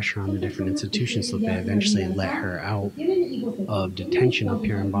put pressure on the different institutions so they eventually let her out of detention up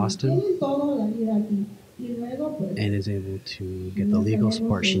here in Boston and is able to get the legal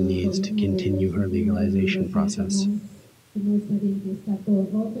support she needs to continue her legalization process.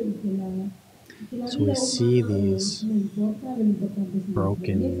 So we see these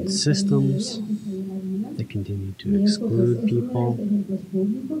broken systems that continue to exclude people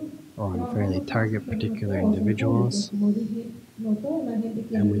or unfairly target particular individuals.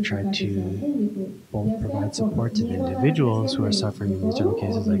 And we try to both provide support to the individuals who are suffering in these different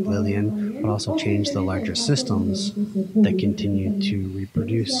cases like Lillian, but also change the larger systems that continue to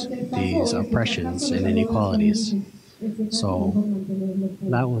reproduce these oppressions and inequalities. So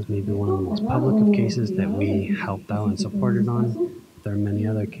that was maybe one of the most public of cases that we helped out and supported on. There are many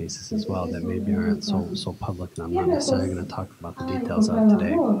other cases as well that maybe aren't so public, and I'm not necessarily going to talk about the details of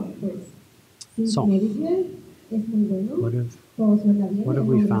today. So, what have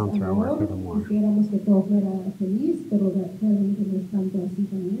we found through our work with AMOR?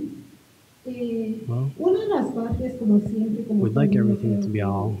 Well, we'd like everything to be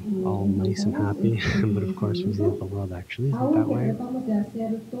all nice and happy, but of course we see that the world actually isn't that way.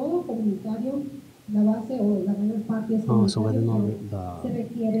 So within all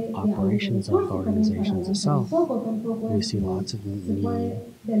the operations of the organizations itself, we see lots of need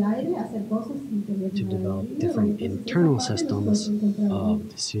to develop different internal systems of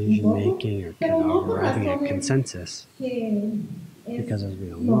decision making or arriving at consensus. Because as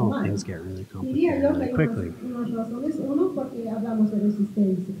we all know, things get really complicated really quickly.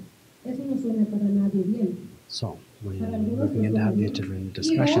 So, we're beginning to have these different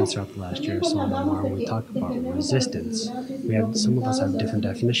discussions throughout the last year or so when we talk about resistance. Some of us have different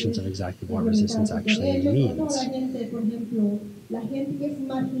definitions of exactly what resistance actually means. Or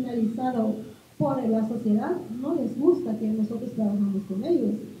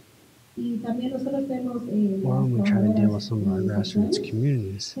when we try to deal with some of our grassroots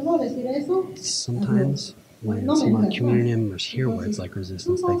communities, sometimes when some of the community members hear words like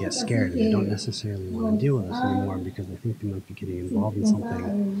resistance, they get scared and they don't necessarily want to deal with us anymore because they think they might be getting involved in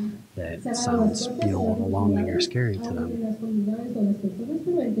something that sounds, overwhelming or scary to them.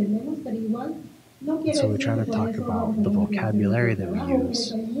 And so we try to talk about the vocabulary that we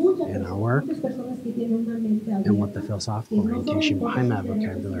use in our work and what the philosophical orientation behind that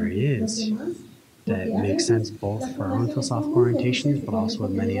vocabulary is that makes sense both for our own philosophical orientations, but also with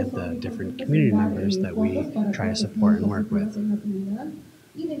many of the different community members that we try to support and work with.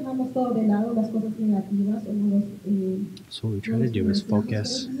 So what we try to do is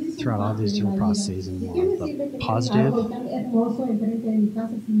focus throughout all these different processes and more of the positive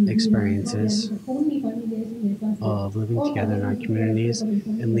experiences of living together in our communities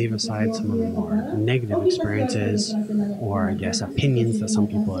and leave aside some of the more negative experiences or, I guess, opinions that some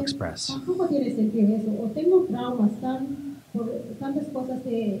people express.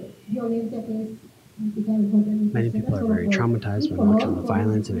 Many people are very traumatized by much of the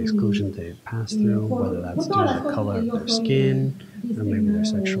violence and exclusion they've passed through, whether that's due to the color of their skin, or maybe their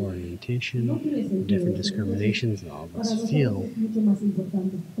sexual orientation, the different discriminations that all of us feel.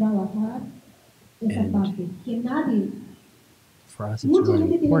 And for us, it's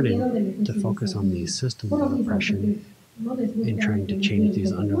really important to focus on these systems of oppression and trying to change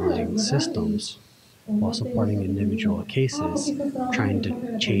these underlying systems while supporting individual cases, trying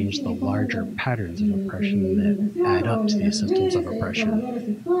to change the larger patterns of oppression that add up to these systems of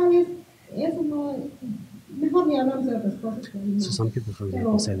oppression. So some people, for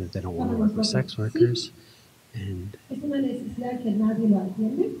example, say that they don't want to work with sex workers, and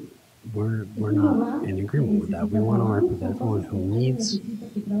we're not in agreement with that. We want to work with everyone who needs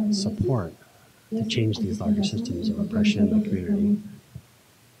support to change these larger systems of oppression in the community.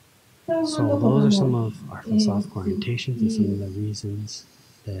 So those are some of our philosophical orientations and some of the reasons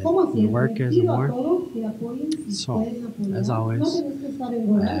that we work as AMOR. So, as always,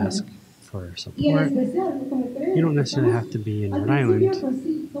 I ask for support. You don't necessarily have to be in Rhode Island.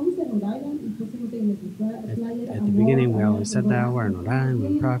 At the beginning, we always said that we're in Rhode Island, we're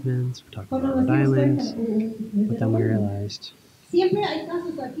in Providence, we're talking about Rhode Island, but then we realized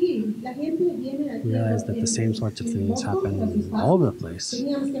that the same sorts of things happen all over the place.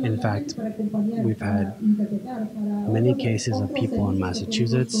 In fact, we've had many cases of people in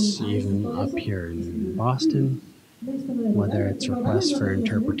Massachusetts, even up here in Boston, whether it's requests for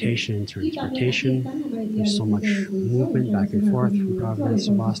interpretation to transportation. There's so much movement back and forth from Providence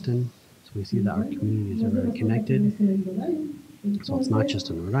to Boston. So we see that our communities are very connected. So it's not just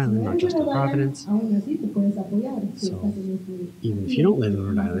in Rhode Island, not just in Providence. So even if you don't live in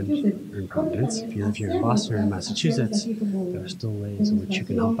Rhode Island or in Providence, if you live here in Boston or in Massachusetts, there are still ways in which you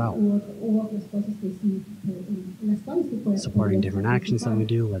can help out. Supporting different actions that we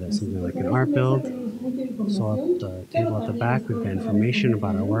do, whether it's something like an art build. So at the table at the back, we've got information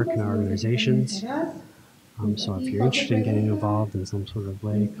about our work and our organizations. So if you're interested in getting involved in some sort of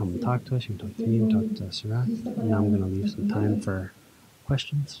way, come and talk to us. You can talk to me and talk to Sarath. And now I'm going to leave some time for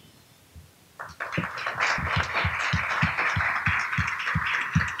questions.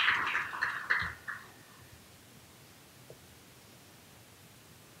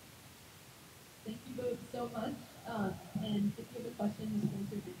 Thank you both so much. And if you have a question,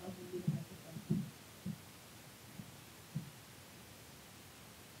 just raise your hand and leave a microphone.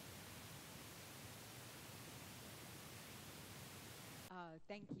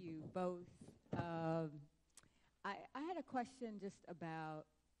 Thank you both. I had a question just about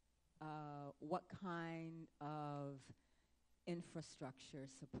what kind of infrastructure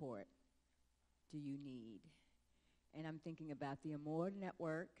support do you need? And I'm thinking about the AMOR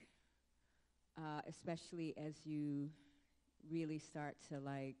network, especially as you really start to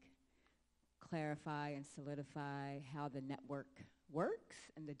clarify and solidify how the network works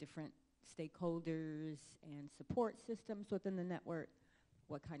and the different stakeholders and support systems within the network.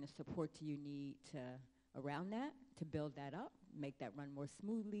 What kind of support do you need around that to build that up, make that run more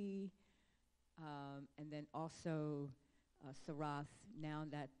smoothly? And then also, Sarath, now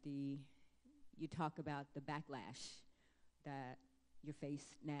that you talk about the backlash that you're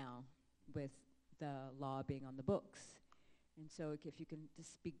faced now with the law being on the books. And so if you can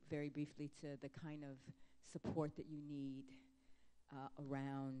just speak very briefly to the kind of support that you need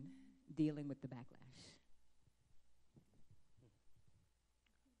around dealing with the backlash.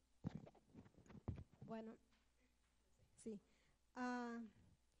 Bueno, sí.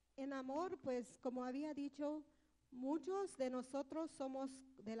 En AMOR, pues como había dicho, Muchos de nosotros somos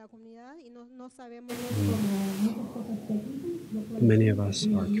de la comunidad y no sabemos muchas cosas técnicas. Many of us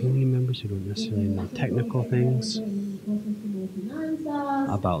are community members who don't necessarily know technical things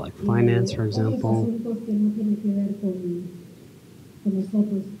about like finance, for example,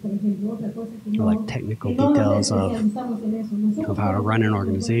 or like technical details of how to run an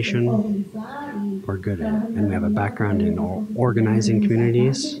organization. We're good at it, and we have a background in organizing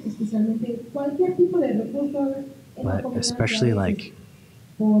communities, but especially like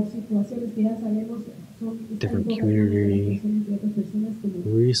different community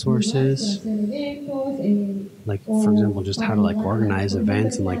resources, like for example just how to like organize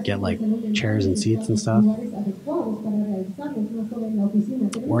events and like get like chairs and seats and stuff,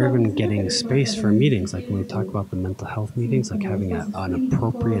 or even getting space for meetings, like when we talk about the mental health meetings, like having an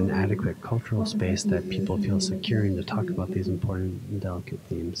appropriate and adequate cultural space that people feel secure in to talk about these important and delicate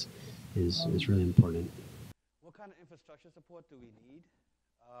themes is really important. What kind of infrastructure support do we need?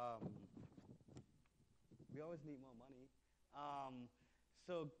 We always need more money.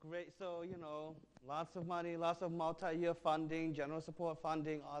 So great, so you know, lots of money, lots of multi-year funding, general support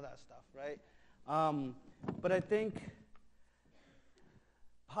funding, all that stuff, right? But I think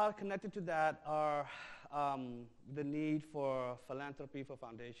part connected to that are the need for philanthropy, for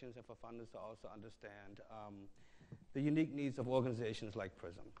foundations, and for funders to also understand the unique needs of organizations like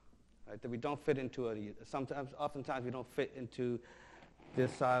PrYSM, right? That we don't fit into it. Oftentimes we don't fit into their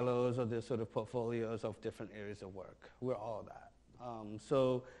silos or their sort of portfolios of different areas of work. We're all that.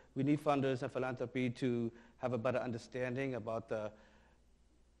 So we need funders and philanthropy to have a better understanding about the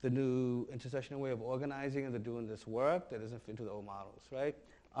new intersectional way of organizing and doing this work that doesn't fit into the old models, right?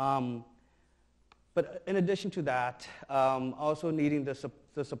 But in addition to that, also needing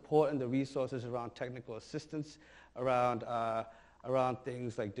the support and the resources around technical assistance, around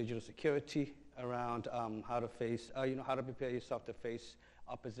things like digital security, around how to face, how to prepare yourself to face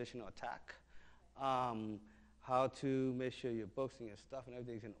opposition or attack, how to make sure your books and your stuff and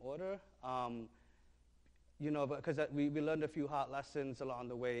everything's in order. Because we learned a few hard lessons along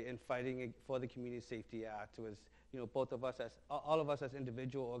the way in fighting for the Community Safety Act. It was, all of us as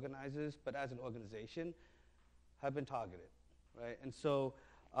individual organizers, but as an organization, have been targeted, right? And so,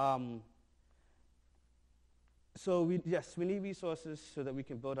 we need resources so that we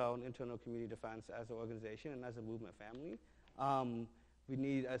can build our own internal community defense as an organization and as a movement family. We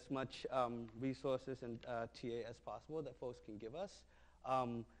need as much resources and TA as possible that folks can give us.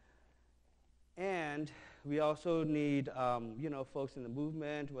 And we also need, folks in the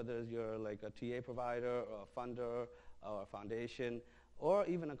movement, whether you're like a TA provider or a funder or a foundation, or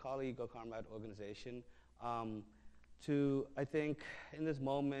even a colleague or comrade organization, to, I think, in this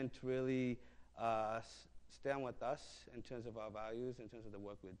moment, really stand with us in terms of our values, in terms of the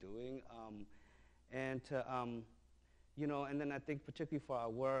work we're doing, and to, and then I think particularly for our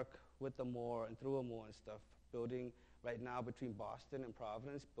work with AMOR and through AMOR and stuff, building right now between Boston and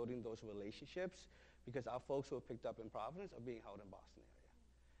Providence, building those relationships, because our folks who are picked up in Providence are being held in Boston area.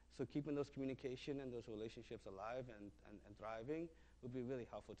 So keeping those communication and those relationships alive and thriving would be really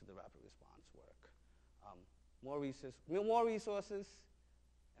helpful to the rapid response work. More resources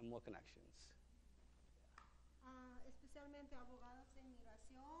and more connections. Especialmente abogados de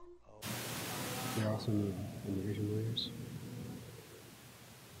inmigración. We also need immigration lawyers,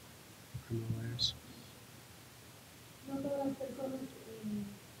 criminal lawyers. No todas las personas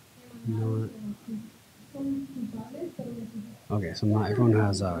Okay, so not everyone who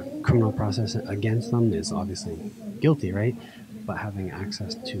has a criminal process against them is obviously guilty, right? But having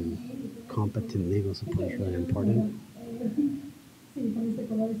access to competent legal support is really important.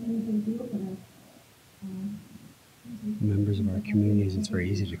 Members of our communities, it's very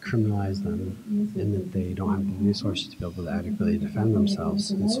easy to criminalize them in that they don't have the resources to be able to adequately defend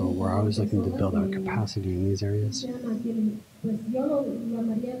themselves. And so we're always looking to build our capacity in these areas.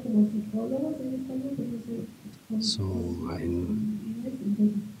 So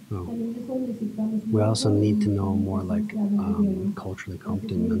we also need to know more like culturally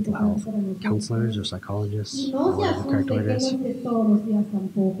competent mental health counselors or psychologists, or whatever the correct word is.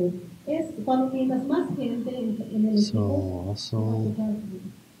 So also,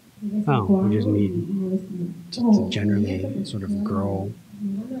 we just need to generally sort of grow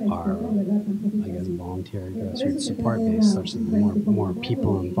our, volunteer grassroots support base such that more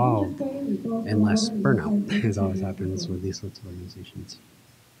people involved and less burnout, as always happens with these sorts of organizations.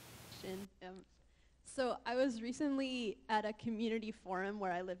 So I was recently at a community forum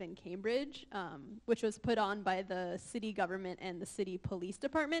where I live in Cambridge, which was put on by the city government and the city police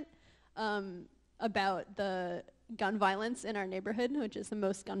department, about the gun violence in our neighborhood, which is the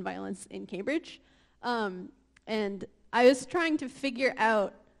most gun violence in Cambridge. And I was trying to figure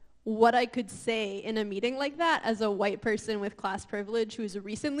out what I could say in a meeting like that as a white person with class privilege who's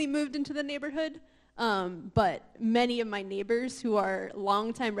recently moved into the neighborhood. But many of my neighbors who are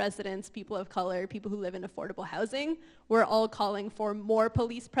longtime residents, people of color, people who live in affordable housing, were all calling for more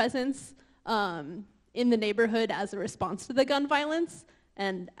police presence in the neighborhood as a response to the gun violence.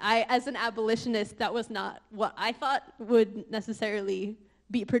 And I, as an abolitionist, that was not what I thought would necessarily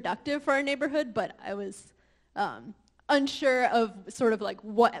be productive for our neighborhood, but I was unsure of sort of like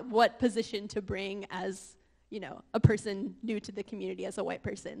what position to bring as, you know, a person new to the community as a white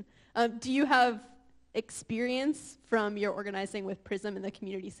person. Do you have experience from your organizing with PrYSM and the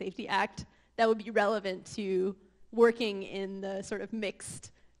Community Safety Act that would be relevant to working in the sort of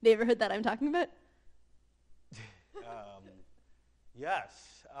mixed neighborhood that I'm talking about?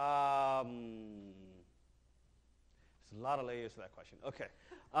 Yes. There's a lot of layers to that question. Okay.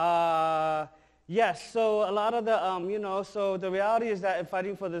 Yes, so a lot of the, you know, so the reality is that in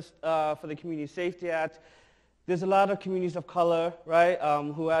fighting for this, for the Community Safety Act, there's a lot of communities of color, right,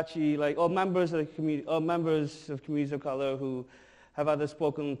 who actually, like, or members of the community, or members of communities of color who have either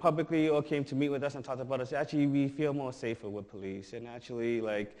spoken publicly or came to meet with us and talked about us. Actually, we feel more safer with police, and actually,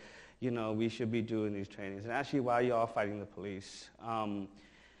 like, you know, we should be doing these trainings. And actually, why are you all fighting the police?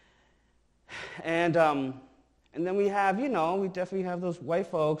 And then we have, you know, we definitely have those white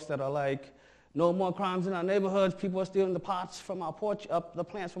folks that are like, no more crimes in our neighborhoods. People are stealing the pots from our porch, the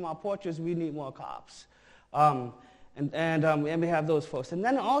plants from our porches. We need more cops. And we have those folks. And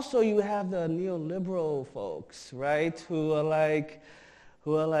then also you have the neoliberal folks, right, who are like,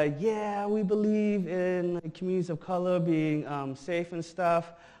 yeah, we believe in like, communities of color being safe and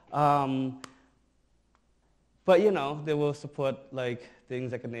stuff. But, you know, they will support like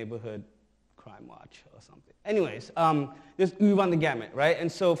things like a neighborhood crime watch or something. Anyways, we run the gamut, right?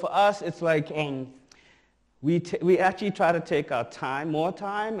 And so for us, it's like we actually try to take our time, more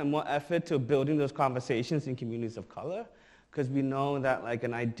time and more effort to building those conversations in communities of color, because we know that like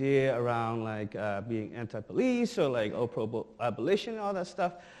an idea around like being anti-police or like pro-abolition and all that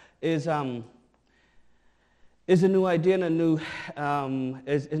stuff is a new idea and a new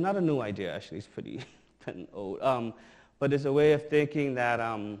is not a new idea actually. It's pretty old, but it's a way of thinking that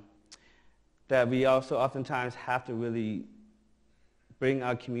that we also oftentimes have to really bring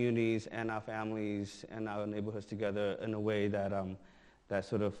our communities and our families and our neighborhoods together in a way that that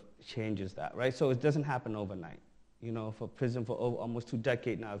sort of changes that, right? So it doesn't happen overnight. You know, for PrYSM for almost 2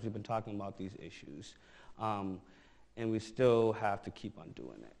 decades now, we've been talking about these issues, and we still have to keep on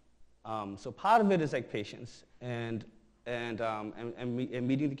doing it. So part of it is like patience and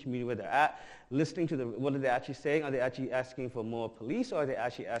meeting the community where they're at, listening to what are they actually saying? Are they actually asking for more police, or are they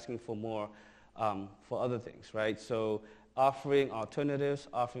actually asking for more for other things, right? So offering alternatives,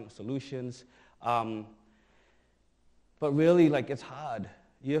 offering solutions, but really, like, it's hard.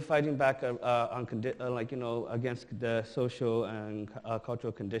 You're fighting back like, you know, against the social and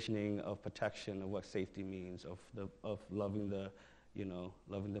cultural conditioning of protection of what safety means, of loving the, you know,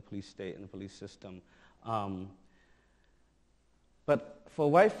 loving the police state and the police system. But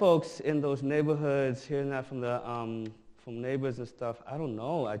for white folks in those neighborhoods, hearing that from the from neighbors and stuff, I don't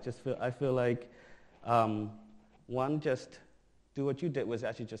know. I feel like one, just do what you did was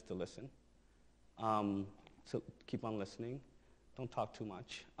actually just to listen. So keep on listening. Don't talk too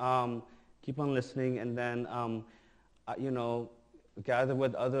much. Keep on listening, and then you know, gather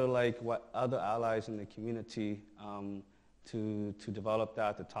with other other allies in the community to develop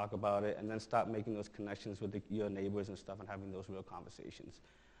that, to talk about it, and then start making those connections with your neighbors and stuff, and having those real conversations.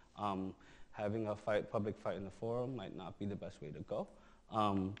 Having a public fight in the forum might not be the best way to go,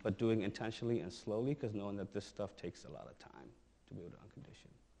 but doing intentionally and slowly, because knowing that this stuff takes a lot of time to be able to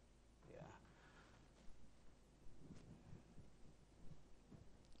uncondition. Yeah.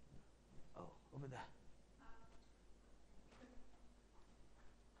 Oh, over there.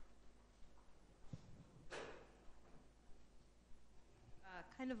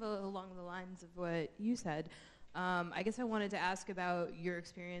 Kind of along the lines of what you said, I guess I wanted to ask about your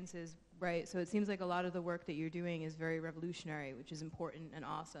experiences, right? So it seems like a lot of the work that you're doing is very revolutionary, which is important and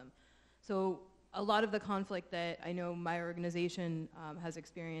awesome. So a lot of the conflict that I know my organization has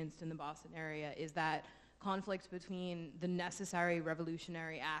experienced in the Boston area is that conflict between the necessary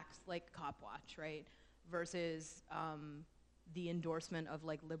revolutionary acts like Cop Watch, right, versus the endorsement of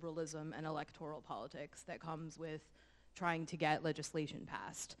like liberalism and electoral politics that comes with trying to get legislation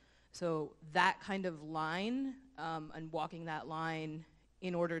passed. So that kind of line, and walking that line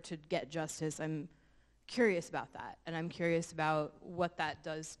in order to get justice, I'm curious about that. And I'm curious about what that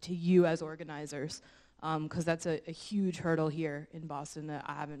does to you as organizers, because that's a huge hurdle here in Boston that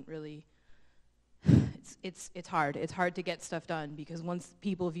I haven't really it's hard. It's hard to get stuff done because once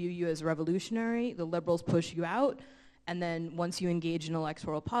people view you as revolutionary, the liberals push you out, and then once you engage in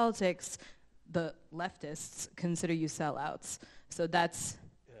electoral politics, the leftists consider you sellouts. So that's,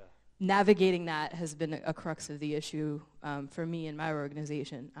 navigating that has been a crux of the issue for me and my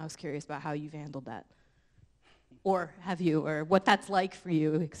organization. I was curious about how you've handled that. Or have you, or what that's like for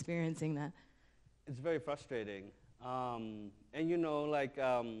you experiencing that. It's very frustrating. And you know, like,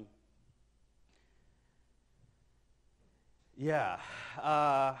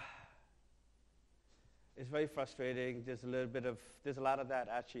 it's very frustrating. There's a lot of that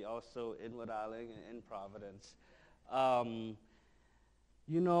actually also in Rhode Island and in Providence. I'll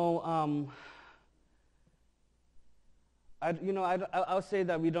say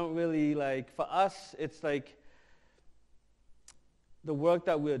that we don't really, like, for us, it's like the work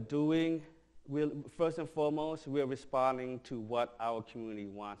that we're doing, first and foremost, we're responding to what our community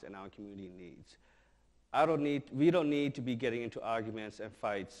wants and our community needs. We don't need to be getting into arguments and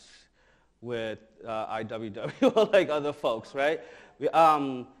fights with IWW or like other folks, right?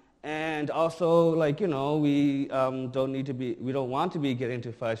 And also, like, we don't want to be getting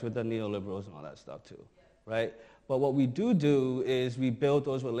into fights with the neoliberals and all that stuff too, right? But what we do is we build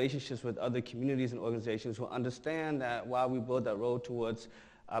those relationships with other communities and organizations who understand that while we build that road towards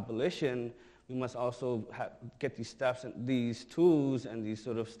abolition, we must also get these steps and these tools and these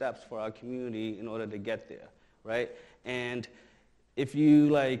sort of steps for our community in order to get there, right? And if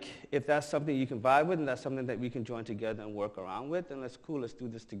that's something you can vibe with and that's something that we can join together and work around with, then that's cool, let's do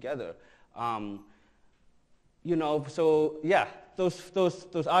this together.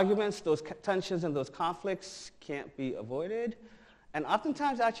 Those arguments, those tensions and those conflicts can't be avoided. And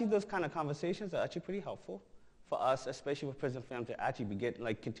oftentimes, actually, those kind of conversations are actually pretty helpful for us, especially with PrYSM Fam, to actually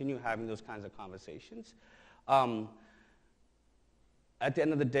continue having those kinds of conversations. At the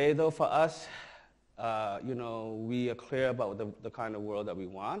end of the day, though, for us, we are clear about the kind of world that we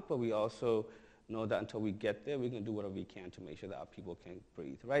want, but we also know that until we get there, we can do whatever we can to make sure that our people can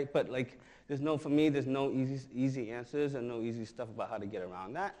breathe, right? But for me, there's no easy answers and no easy stuff about how to get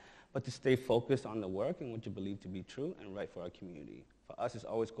around that, but to stay focused on the work and what you believe to be true and right for our community. For us, it's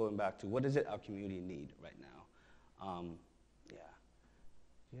always going back to what is it our community need right now?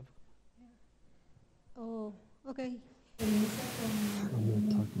 Oh, okay. I'm going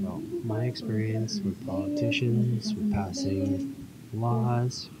to talk about my experience with politicians, with passing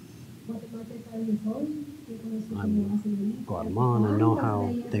laws. I'm Guatemalan. I know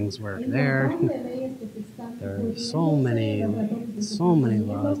how things work there. There are so many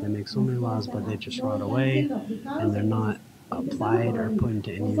laws. They make so many laws, but they just rot away, and they're not applied or put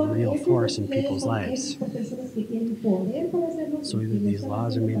into any real force in people's lives. So either these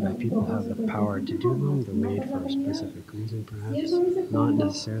laws are made by people who have the power to do them, they're made for a specific reason perhaps, not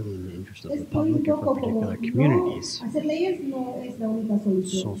necessarily in the interest of the public or for particular communities.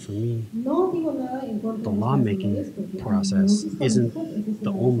 So for me, the lawmaking process isn't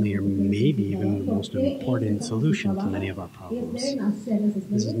the only or maybe even the most important solution to many of our problems.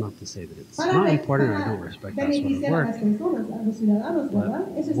 This is not to say that it's not important or I don't respect that sort of work,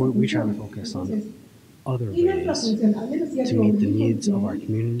 but we try to focus on other ways to meet the needs of our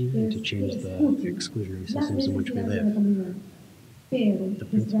community and to change the exclusionary systems in which we live. The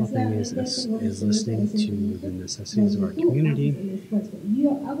principal thing is listening to the necessities of our community.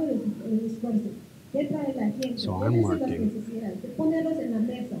 So we're working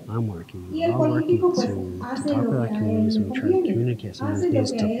to talk with our communities and try to communicate some of these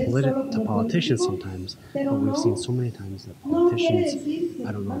needs to politicians sometimes, but we've seen so many times that politicians,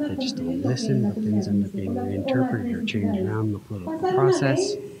 I don't know if they just don't listen, but things end up being reinterpreted or changed around in the political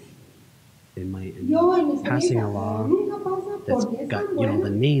process. They might end up passing a law that's got, the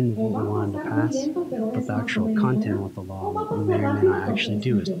name of what we wanted to pass, but the actual content of what the law may or may not actually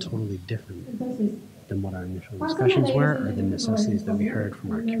do is totally different than what our initial discussions were or the necessities that we heard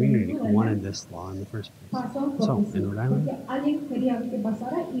from our community who wanted this law in the first place. So, in Rhode Island,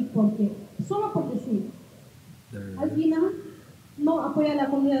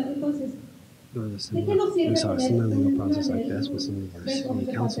 we saw a similar legal process like this with some of our city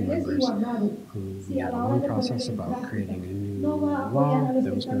council members who we had a long process about creating a new law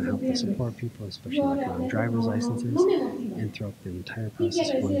that was going to help to support people, especially like around driver's licenses, and throughout the entire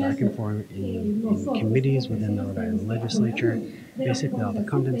process going back and forth in committees within the Rhode Island legislature. Basically all the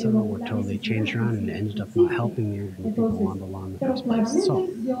contents of it were totally changed around and it ended up not helping the original people who wanted the law in the first place. So,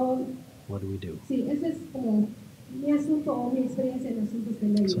 what do we do? So this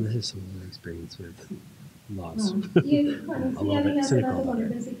is some of my experience with laws. I'm a little bit cynical about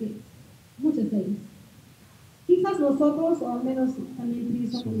it.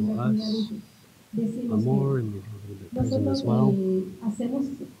 So us, decimos AMOR que and maybe a little bit PrYSM nosotros as well. hacemos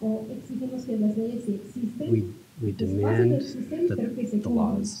o exigimos que las leyes sí existen, We que se pasen, que demand existen, that pero que se the cumplan.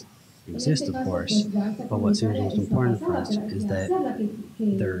 laws En exist, este of caso, course, pues la alta but what seems comunitaria most está important for basada us para is que that hacerla,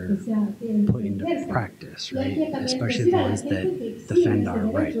 they're que sea, put que into ejerza. practice, Y hay right? que también Especially decir the a la ones gente that que exige defend ese our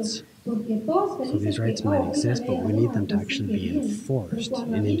derecho, rights. porque todos So felices these que, rights oh, might una exist, ley but we need them to pues sí, actually que be bien. Pero enforced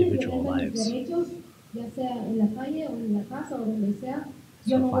cuando a in mí me individual violentan mis lives. derechos, ya sea en la calle o en la casa o donde sea,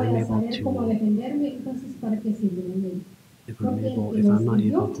 yo So no if voy I'm a able saber cómo to, defenderme, entonces ¿para qué sirve la ley? if I'm not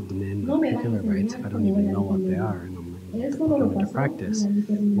able to demand my No me va a particular rights, if I enseñar don't cómo voy even a know what they defenderme. are and I'm not able to Eso put no them lo into pasó practice, en la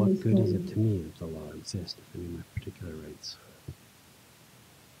determinada what good is historia. it to me if the law exists, if any of my particular rights?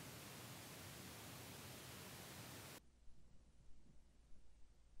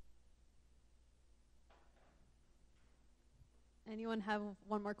 Anyone have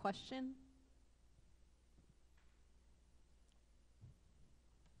one more question?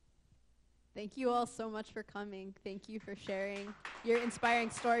 Thank you all so much for coming. Thank you for sharing your inspiring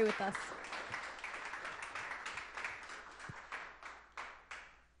story with us.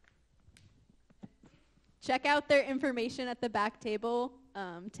 Check out their information at the back table.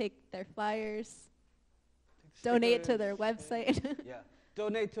 Take their flyers. Donate to their website. Yeah.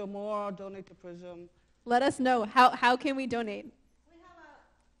 Donate to AMOR, donate to PrYSM. Let us know. How can we donate? We have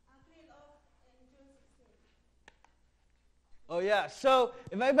a grill-off in June 16th. Oh, yeah. So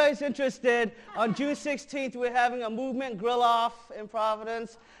if anybody's interested, on June 16th, we're having a movement grill-off in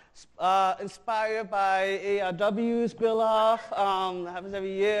Providence, inspired by ARW's grill-off. That happens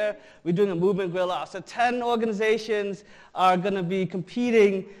every year. We're doing a movement grill-off. So 10 organizations are going to be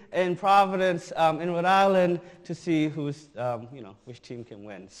competing in Providence, in Rhode Island, to see who's, which team can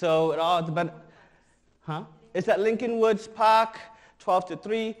win. So it all depends. Huh? It's at Lincoln Woods Park, 12 to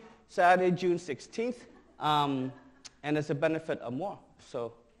 3, Saturday, June 16th. And it's a benefit of AMOR.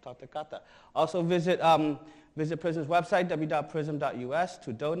 So talk to Kata. Also visit PrYSM's website, www.prysm.us,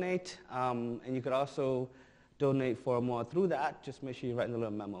 to donate. And you could also donate for AMOR through that. Just make sure you write in the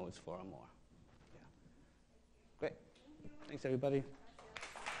little memo it's for AMOR. Yeah. Great. Thanks, everybody.